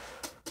bush.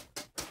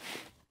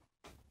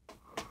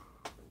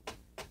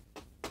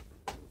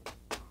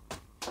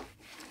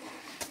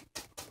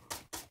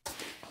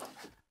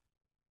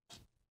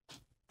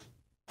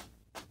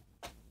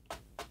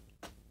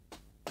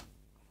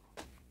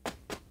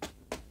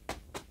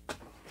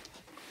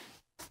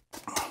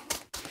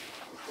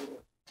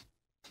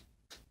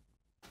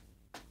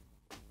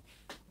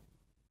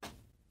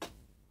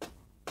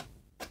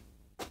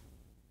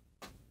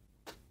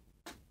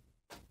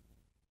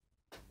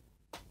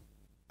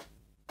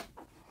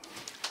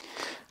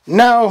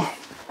 Now,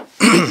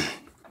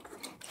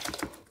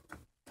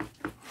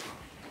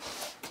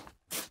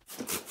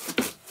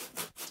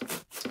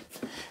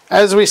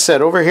 as we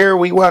said, over here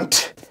we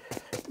want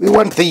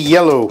the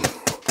yellow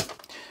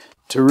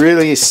to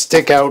really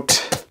stick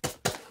out,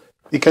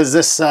 because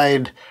this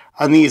side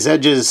on these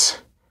edges,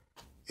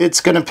 it's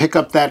going to pick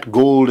up that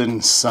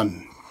golden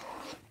sun.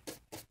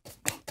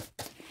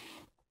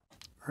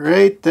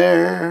 Right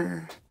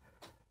there.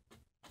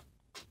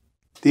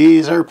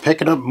 These are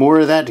picking up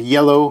more of that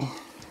yellow.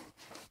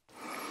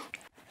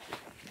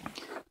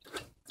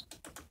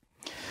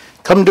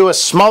 Come to a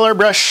smaller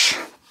brush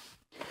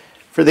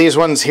for these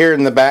ones here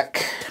in the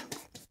back.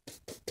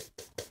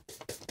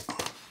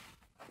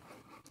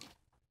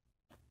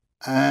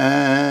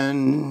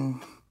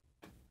 And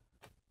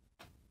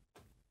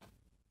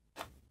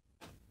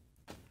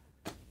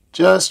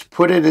just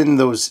put it in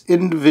those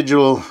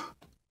individual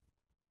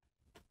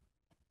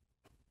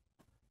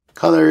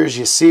colors.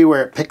 You see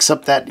where it picks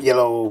up that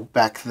yellow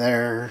back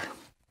there.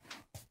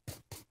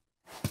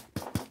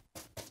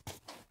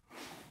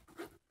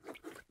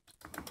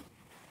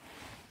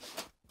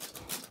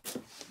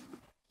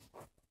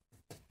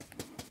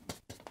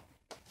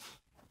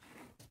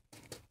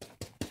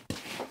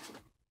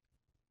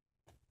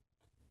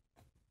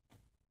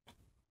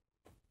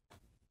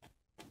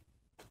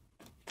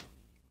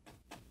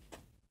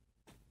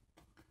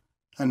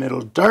 And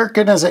it'll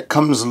darken as it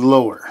comes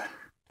lower.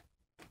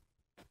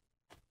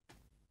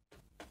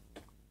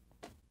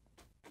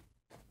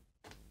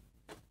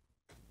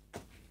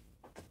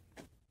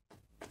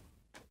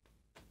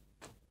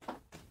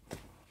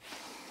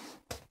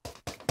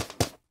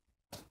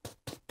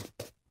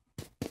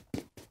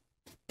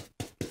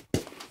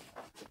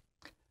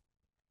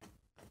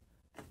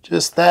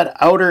 Just that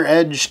outer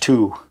edge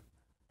too.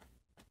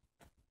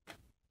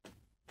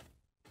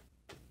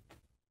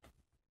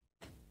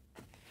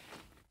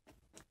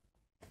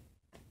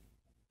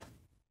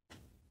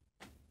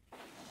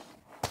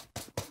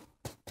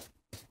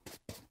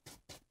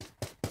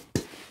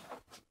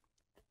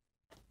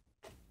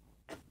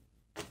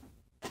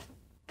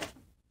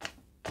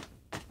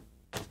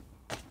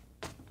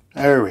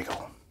 There we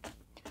go.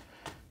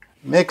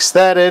 Mix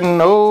that in.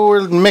 Oh,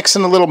 we're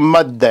mixing a little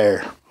mud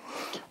there.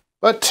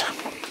 But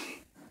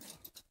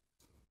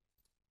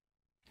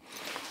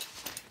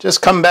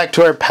just come back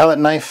to our palette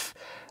knife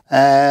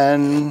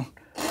and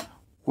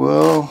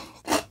we'll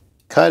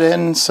cut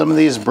in some of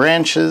these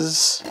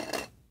branches.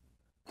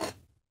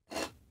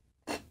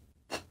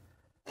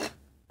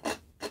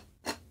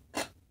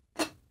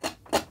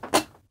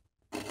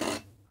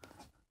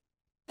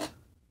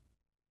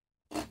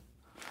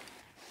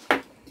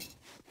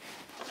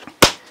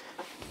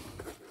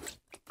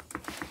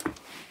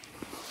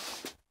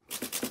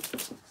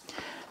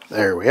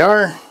 There we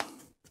are.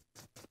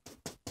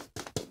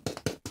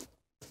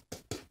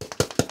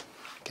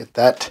 Get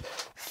that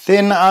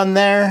thin on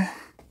there.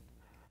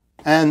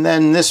 And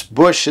then this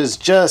bush is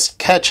just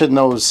catching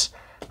those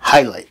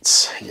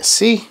highlights. You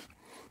see?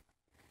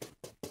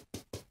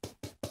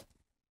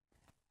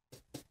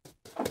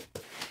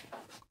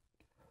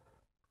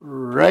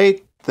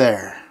 Right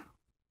there.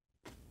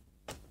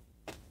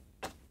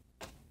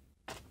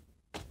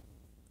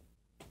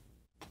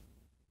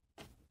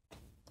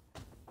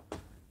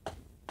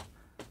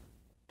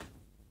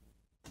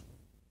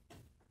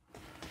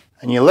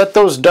 And you let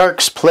those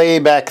darks play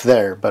back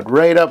there, but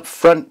right up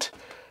front,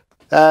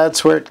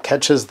 that's where it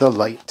catches the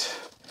light.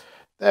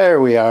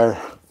 There we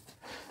are.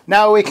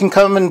 Now we can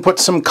come and put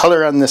some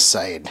color on this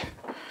side.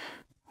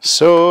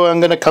 So I'm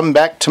going to come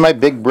back to my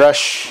big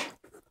brush.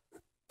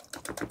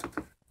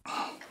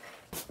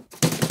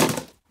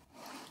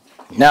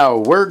 Now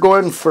we're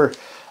going for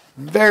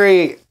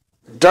very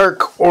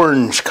dark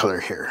orange color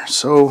here.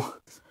 So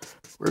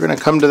we're going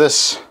to come to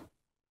this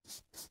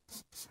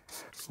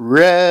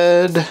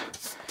red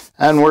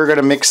and we're going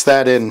to mix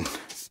that in.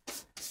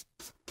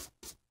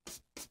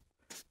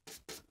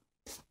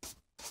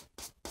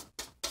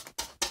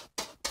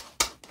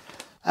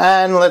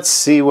 And let's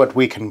see what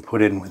we can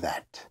put in with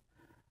that.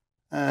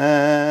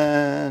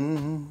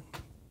 And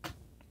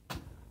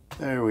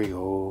there we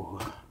go.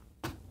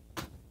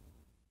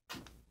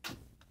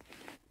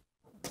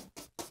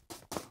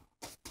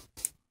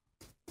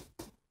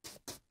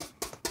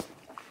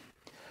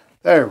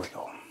 There we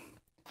go.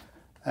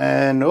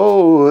 And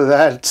oh,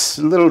 that's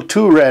a little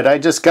too red. I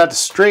just got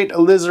straight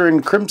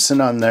alizarin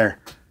crimson on there.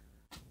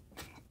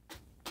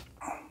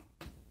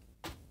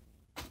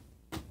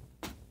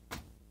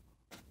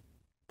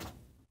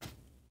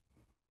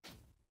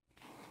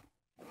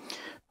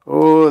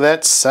 Oh,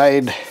 that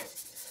side.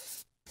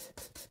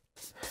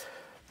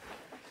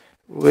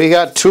 We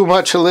got too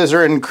much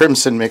alizarin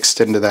crimson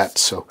mixed into that,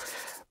 so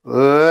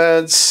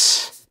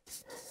let's...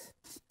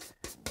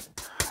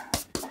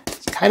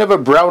 It's kind of a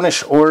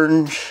brownish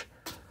orange.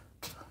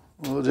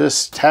 We'll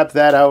just tap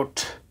that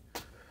out.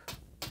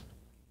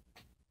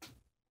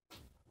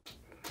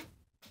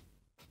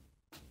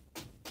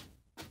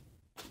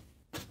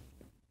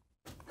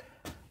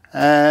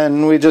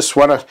 And we just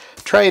want to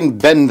try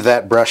and bend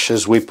that brush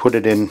as we put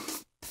it in.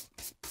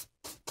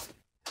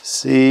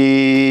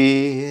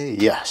 See,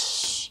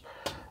 yes,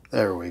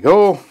 there we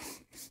go.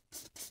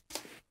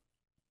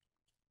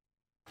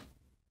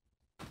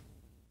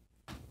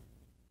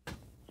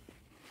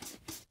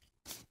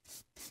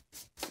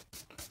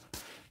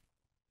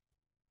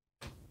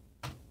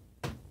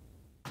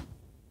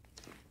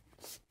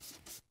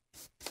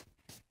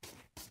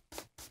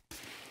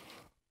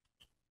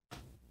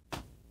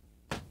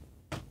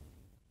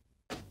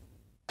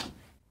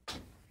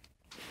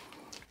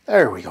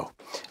 There we go.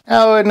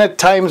 Now, and at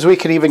times we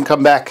can even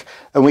come back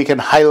and we can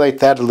highlight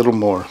that a little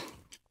more.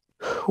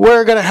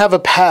 We're going to have a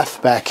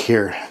path back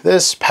here.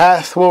 This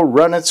path will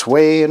run its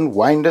way and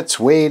wind its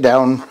way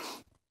down.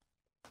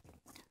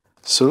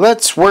 So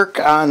let's work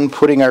on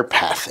putting our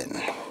path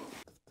in.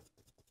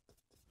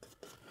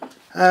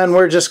 And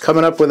we're just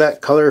coming up with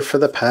that color for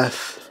the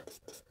path.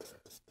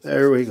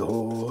 There we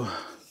go.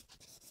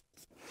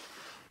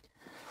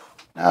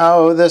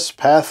 Now this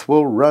path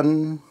will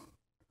run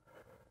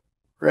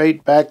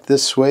right back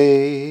this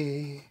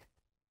way.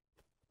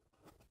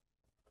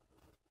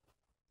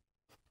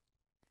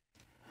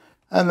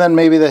 And then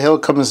maybe the hill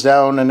comes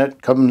down and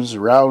it comes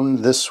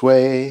round this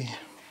way.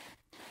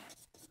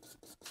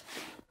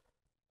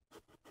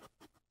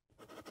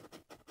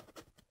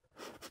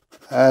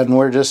 And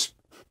we're just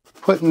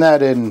putting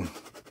that in.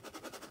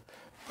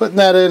 Putting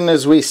that in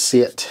as we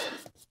see it.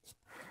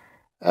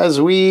 As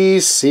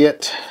we see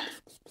it.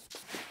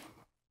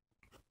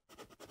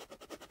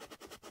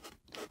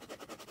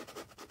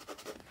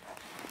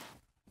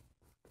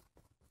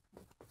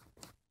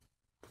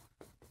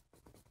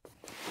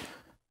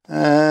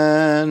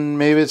 And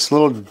maybe it's a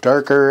little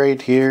darker right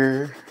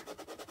here.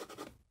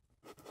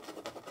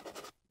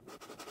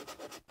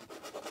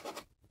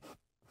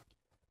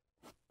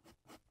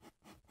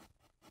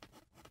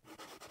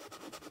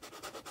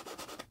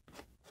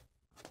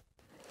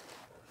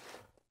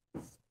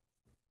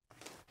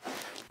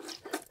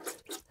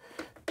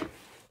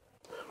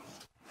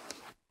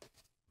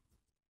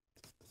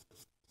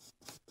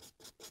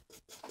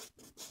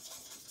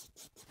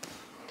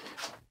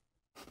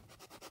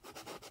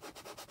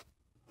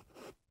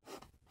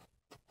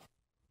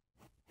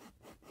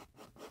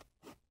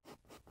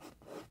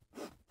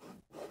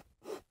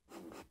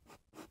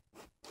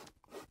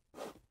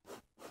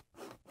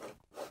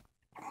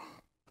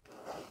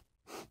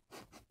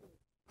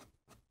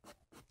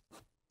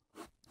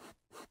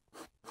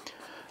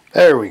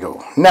 There we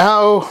go.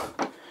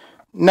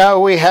 Now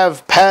we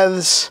have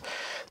paths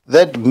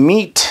that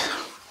meet.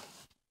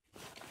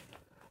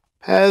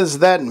 Paths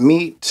that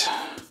meet.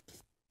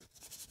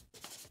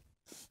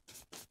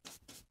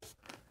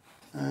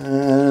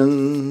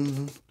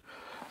 And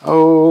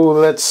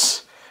oh,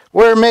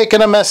 we're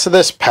making a mess of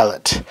this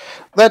palette.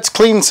 Let's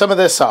clean some of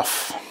this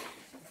off.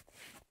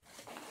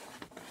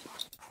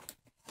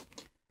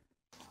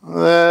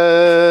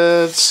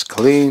 Let's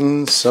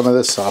clean some of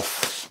this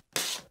off.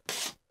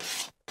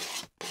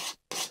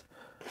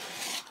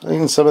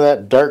 Clean some of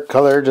that dark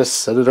color, just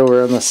set it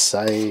over on the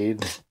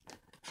side.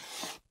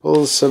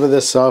 Pull some of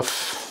this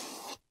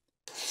off.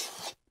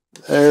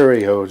 There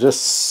we go,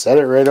 just set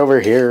it right over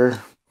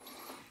here.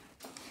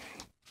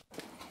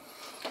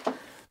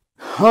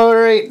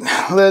 Alright,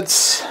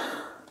 let's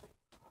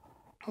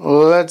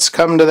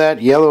come to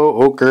that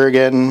yellow ochre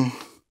again.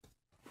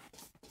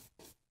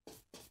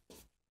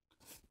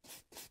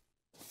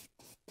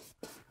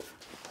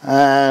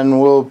 And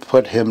we'll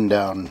put him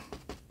down.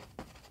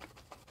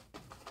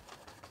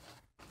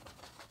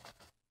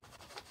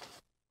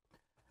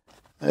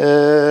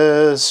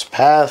 This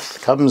path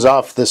comes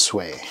off this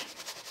way.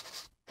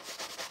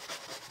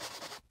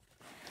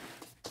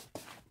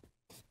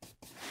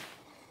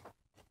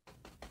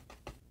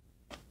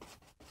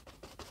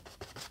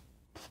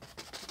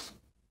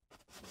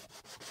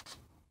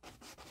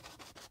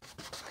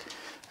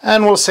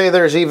 And we'll say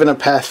there's even a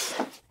path.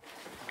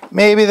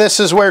 Maybe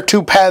this is where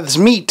two paths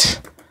meet.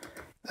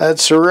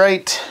 That's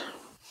right.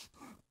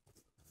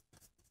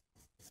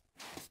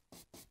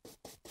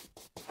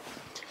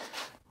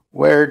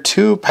 Where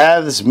two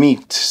paths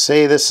meet.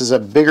 Say this is a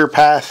bigger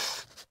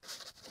path.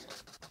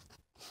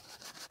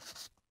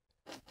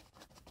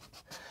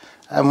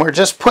 And we're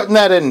just putting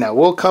that in now.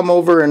 We'll come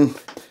over and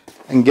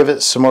give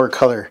it some more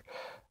color.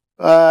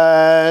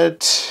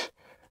 But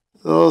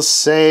we'll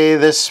say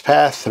this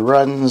path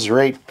runs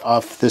right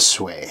off this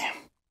way.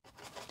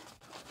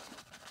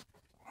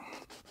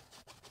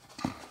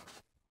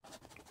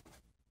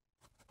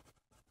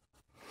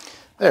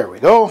 There we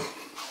go.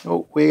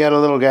 Oh, we got a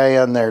little guy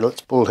on there.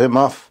 Let's pull him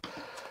off.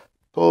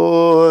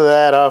 Pull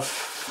that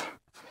off.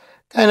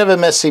 Kind of a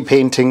messy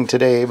painting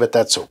today, but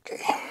that's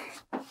okay.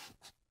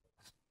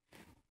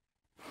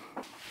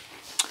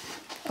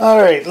 All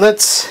right,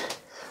 let's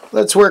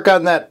work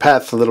on that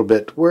path a little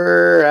bit.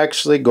 We're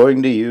actually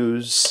going to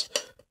use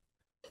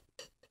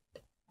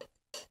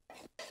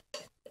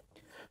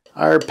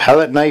our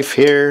palette knife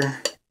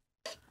here.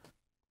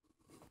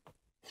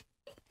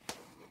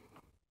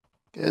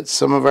 Get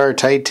some of our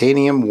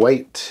titanium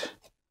white.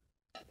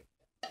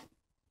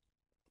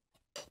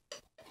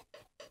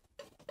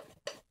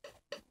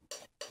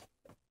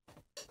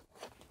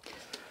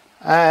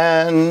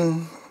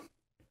 And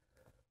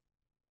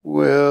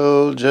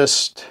we'll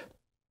just...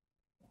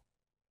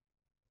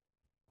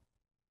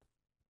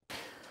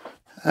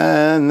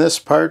 And this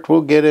part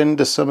we'll get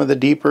into some of the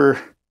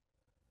deeper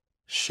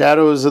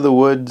shadows of the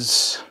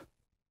woods.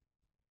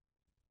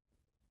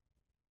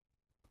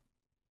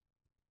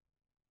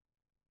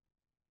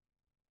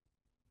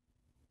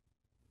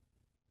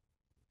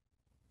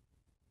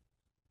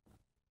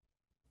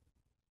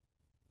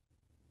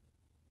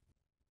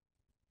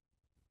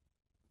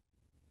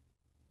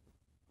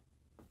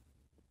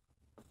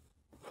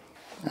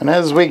 And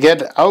as we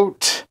get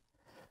out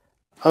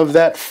of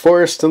that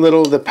forest a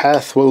little, the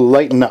path will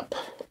lighten up.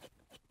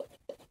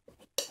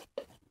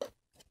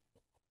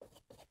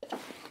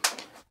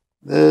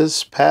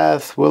 This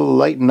path will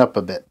lighten up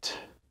a bit.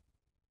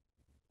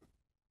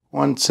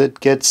 Once it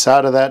gets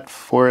out of that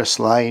forest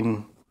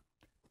line,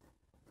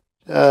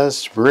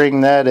 just bring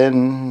that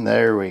in.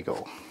 There we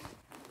go.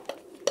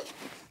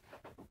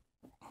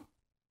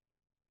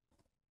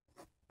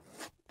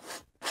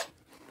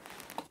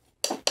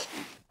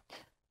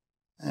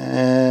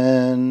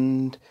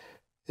 And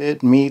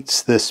it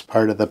meets this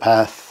part of the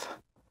path.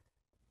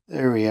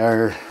 There we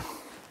are.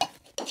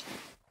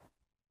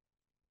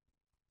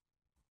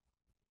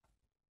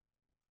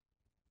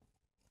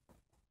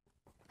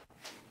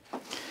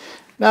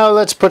 Now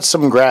let's put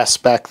some grass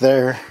back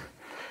there.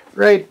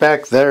 Right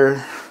back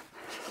there.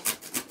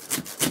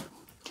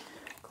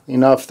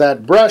 Clean off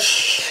that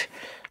brush.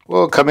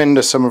 We'll come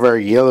into some of our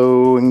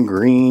yellow and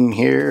green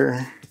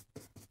here.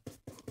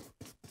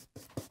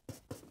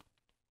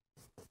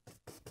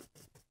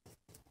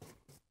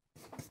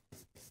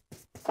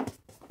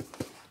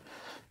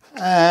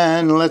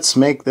 And let's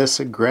make this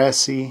a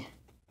grassy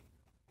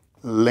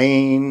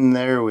lane.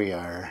 There we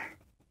are.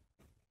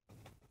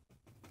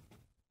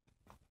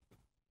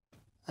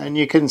 And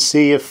you can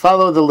see, you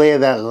follow the lay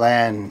of that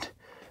land,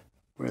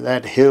 where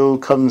that hill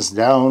comes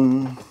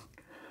down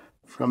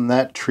from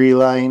that tree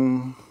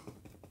line.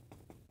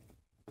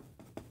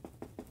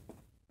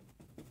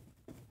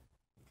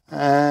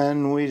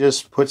 And we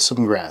just put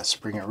some grass,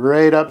 bring it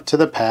right up to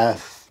the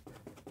path.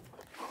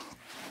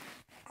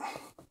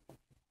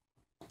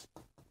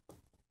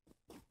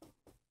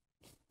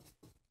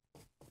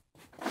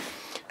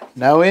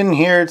 Now in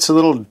here it's a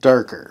little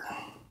darker.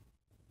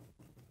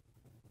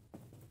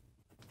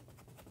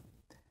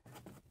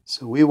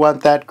 So we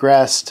want that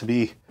grass to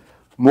be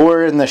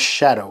more in the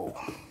shadow.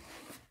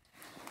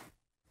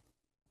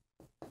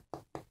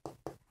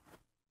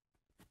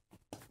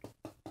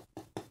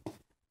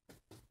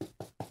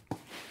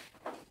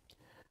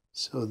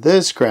 So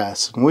this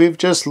grass, and we've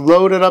just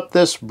loaded up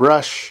this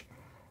brush,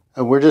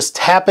 and we're just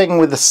tapping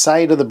with the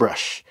side of the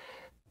brush,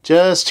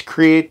 just to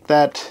create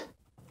that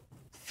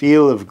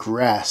feel of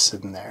grass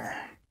in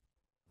there.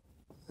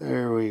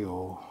 There we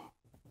go.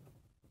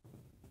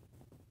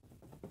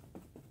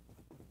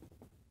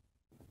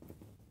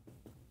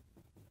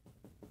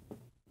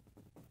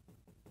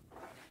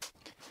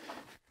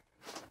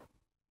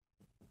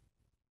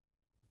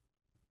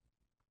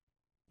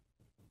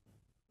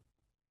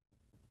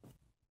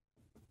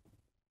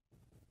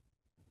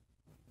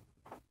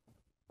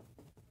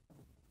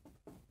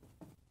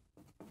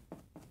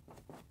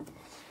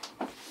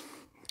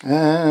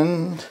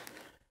 And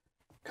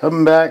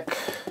come back.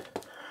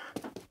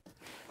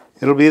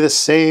 It'll be the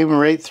same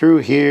right through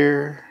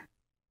here.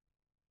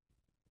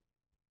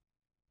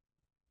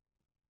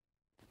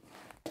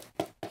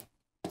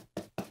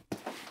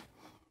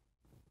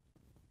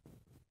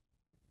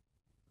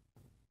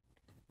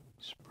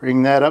 Just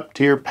bring that up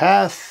to your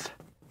path.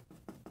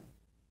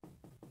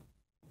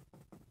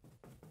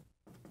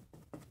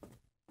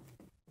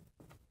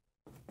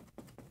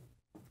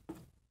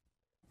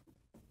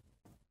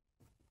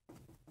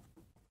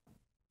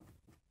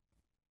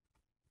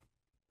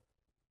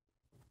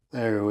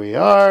 There we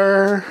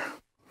are.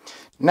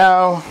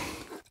 Now,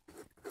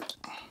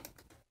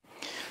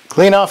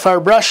 clean off our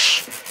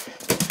brush.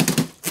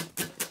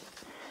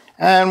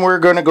 And we're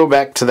going to go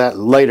back to that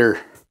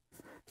lighter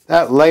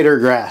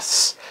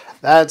grass.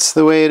 That's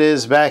the way it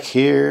is back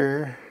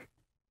here.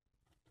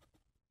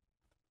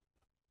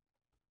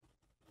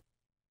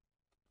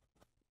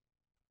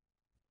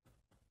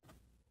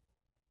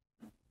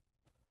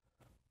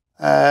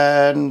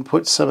 And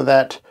put some of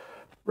that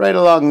right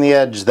along the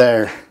edge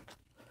there.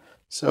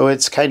 So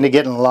it's kind of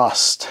getting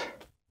lost.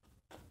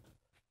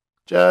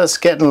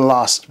 Just getting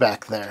lost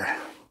back there.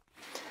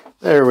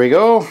 There we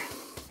go.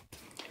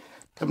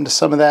 Come to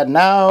some of that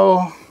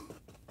now.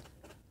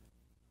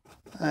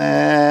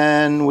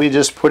 And we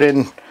just put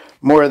in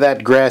more of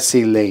that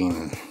grassy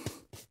lane.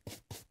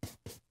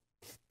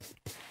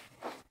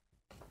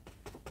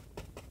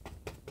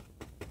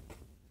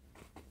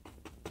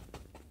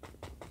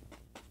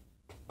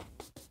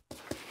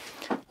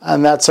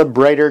 And that's a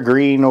brighter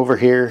green over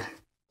here.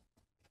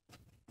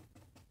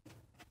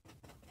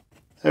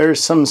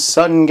 There's some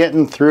sun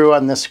getting through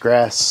on this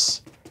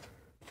grass.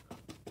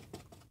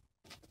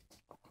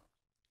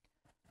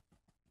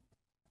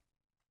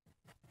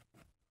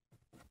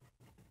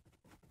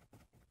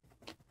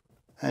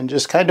 And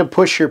just kind of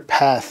push your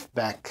path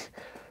back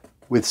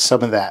with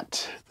some of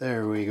that.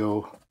 There we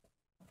go.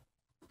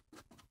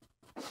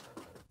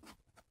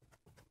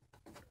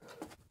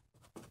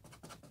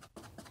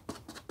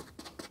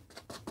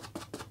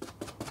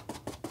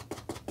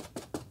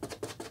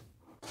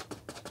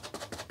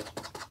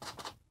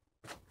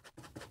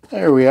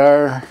 There we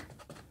are.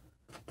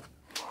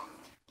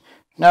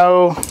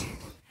 Now,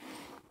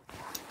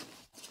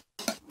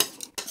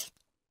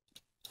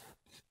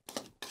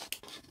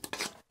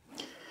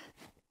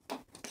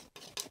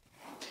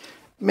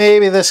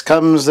 maybe this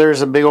comes,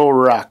 there's a big old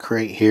rock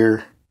right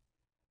here.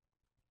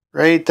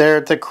 Right there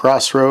at the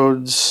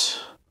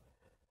crossroads.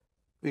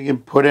 We can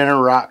put in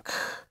a rock.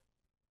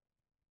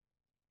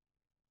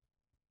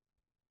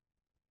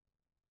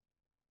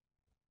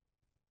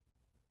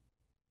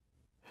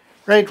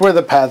 Right where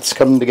the paths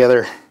come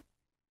together.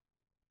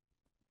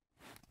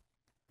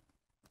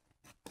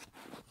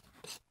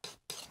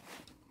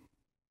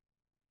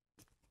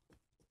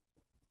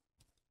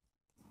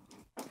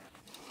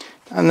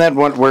 And then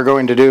what we're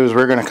going to do is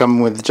we're going to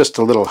come with just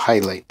a little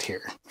highlight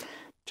here.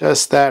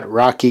 Just that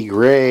rocky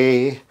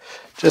gray.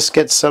 Just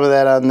get some of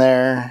that on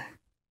there.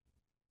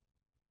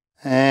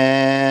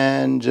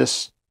 And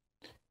just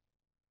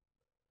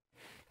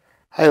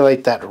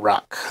highlight that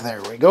rock.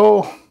 There we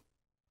go.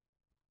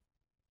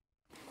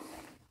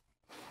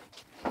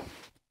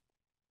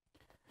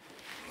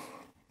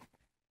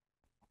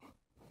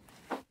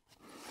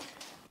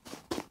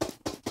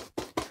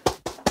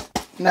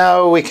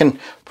 Now we can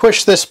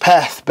push this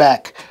path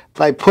back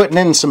by putting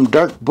in some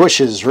dark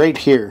bushes right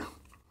here.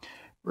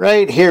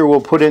 Right here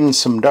we'll put in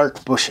some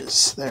dark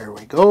bushes. There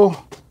we go.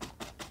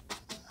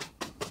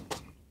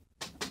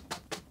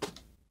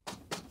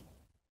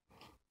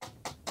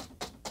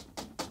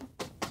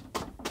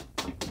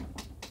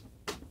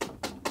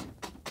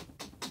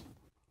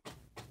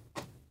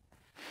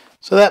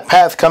 So that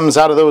path comes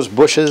out of those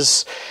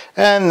bushes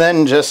and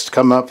then just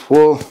come up.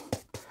 We'll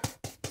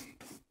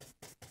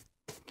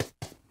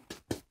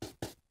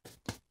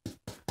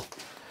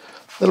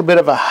little bit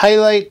of a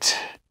highlight,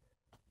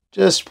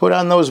 just put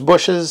on those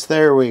bushes.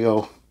 There we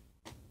go.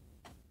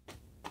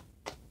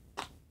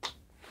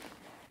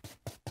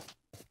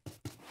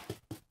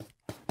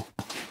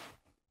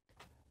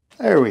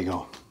 There we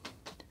go.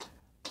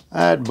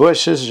 That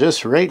bush is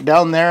just right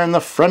down there in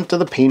the front of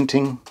the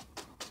painting,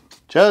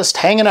 just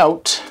hanging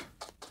out.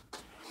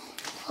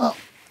 Oh,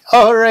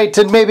 all right,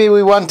 and maybe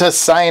we want a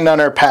sign on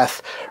our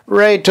path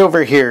right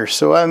over here,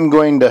 so I'm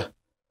going to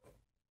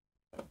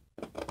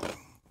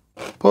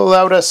pull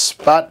out a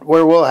spot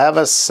where we'll have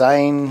a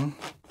sign.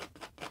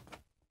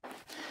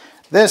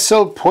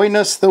 This'll point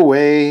us the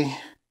way.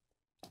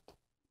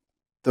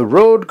 The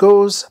road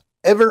goes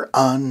ever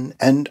on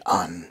and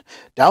on,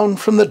 down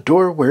from the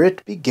door where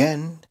it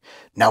began.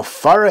 Now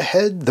far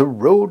ahead the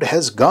road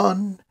has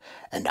gone,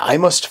 and I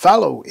must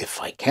follow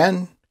if I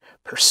can,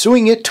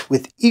 pursuing it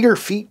with eager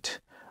feet,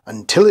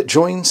 until it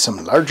joins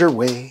some larger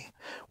way,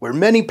 where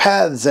many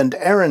paths and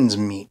errands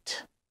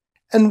meet,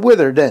 and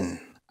whither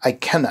then I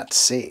cannot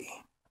say.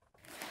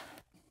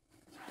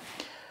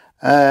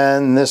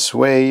 And this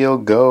way you'll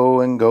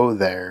go and go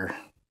there.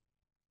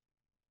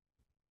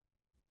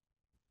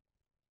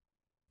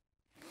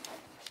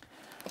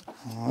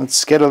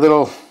 Let's get a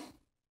little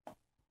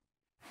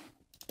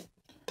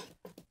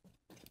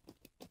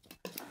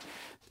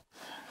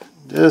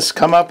just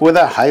come up with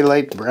a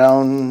highlight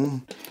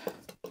brown.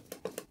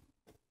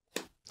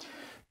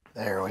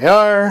 There we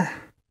are.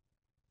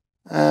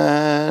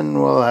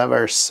 And we'll have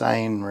our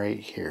sign right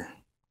here.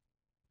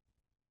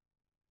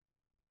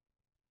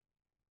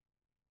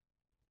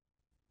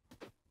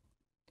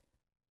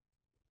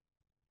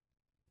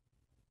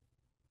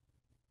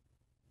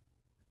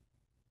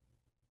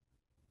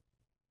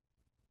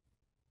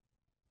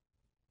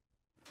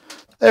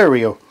 There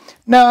we go.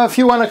 Now, if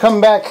you want to come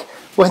back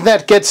when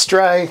that gets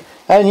dry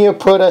and you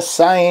put a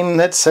sign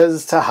that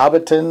says to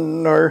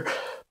Hobbiton or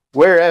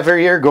wherever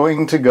you're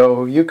going to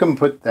go, you can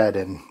put that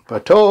in.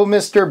 But oh,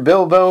 Mr.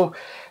 Bilbo,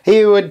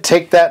 he would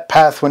take that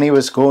path when he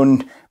was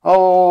going,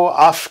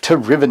 off to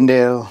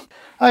Rivendell.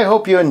 I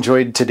hope you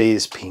enjoyed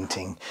today's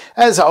painting.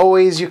 As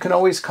always, you can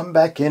always come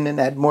back in and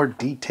add more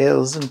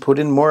details and put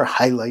in more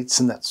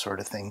highlights and that sort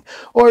of thing.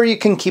 Or you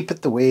can keep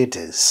it the way it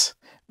is.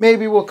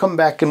 Maybe we'll come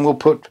back and we'll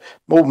put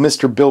old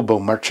Mr. Bilbo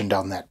marching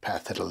down that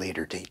path at a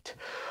later date.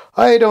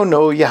 I don't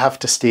know, you have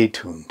to stay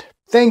tuned.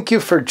 Thank you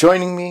for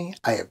joining me.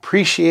 I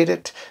appreciate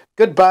it.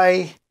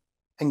 Goodbye,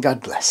 and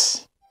God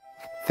bless.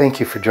 Thank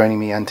you for joining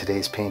me on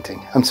today's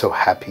painting. I'm so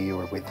happy you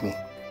were with me.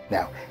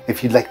 Now,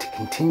 if you'd like to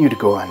continue to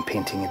go on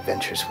painting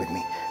adventures with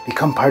me,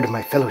 become part of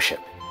my fellowship.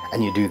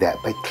 And you do that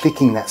by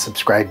clicking that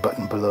subscribe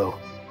button below.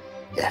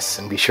 Yes,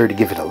 and be sure to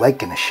give it a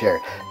like and a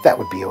share. That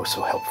would be oh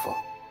so helpful.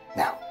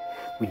 Now,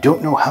 we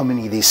don't know how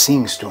many of these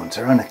seeing stones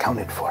are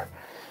unaccounted for.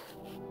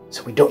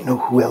 So we don't know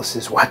who else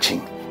is watching.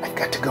 I've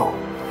got to go.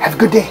 Have a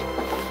good day.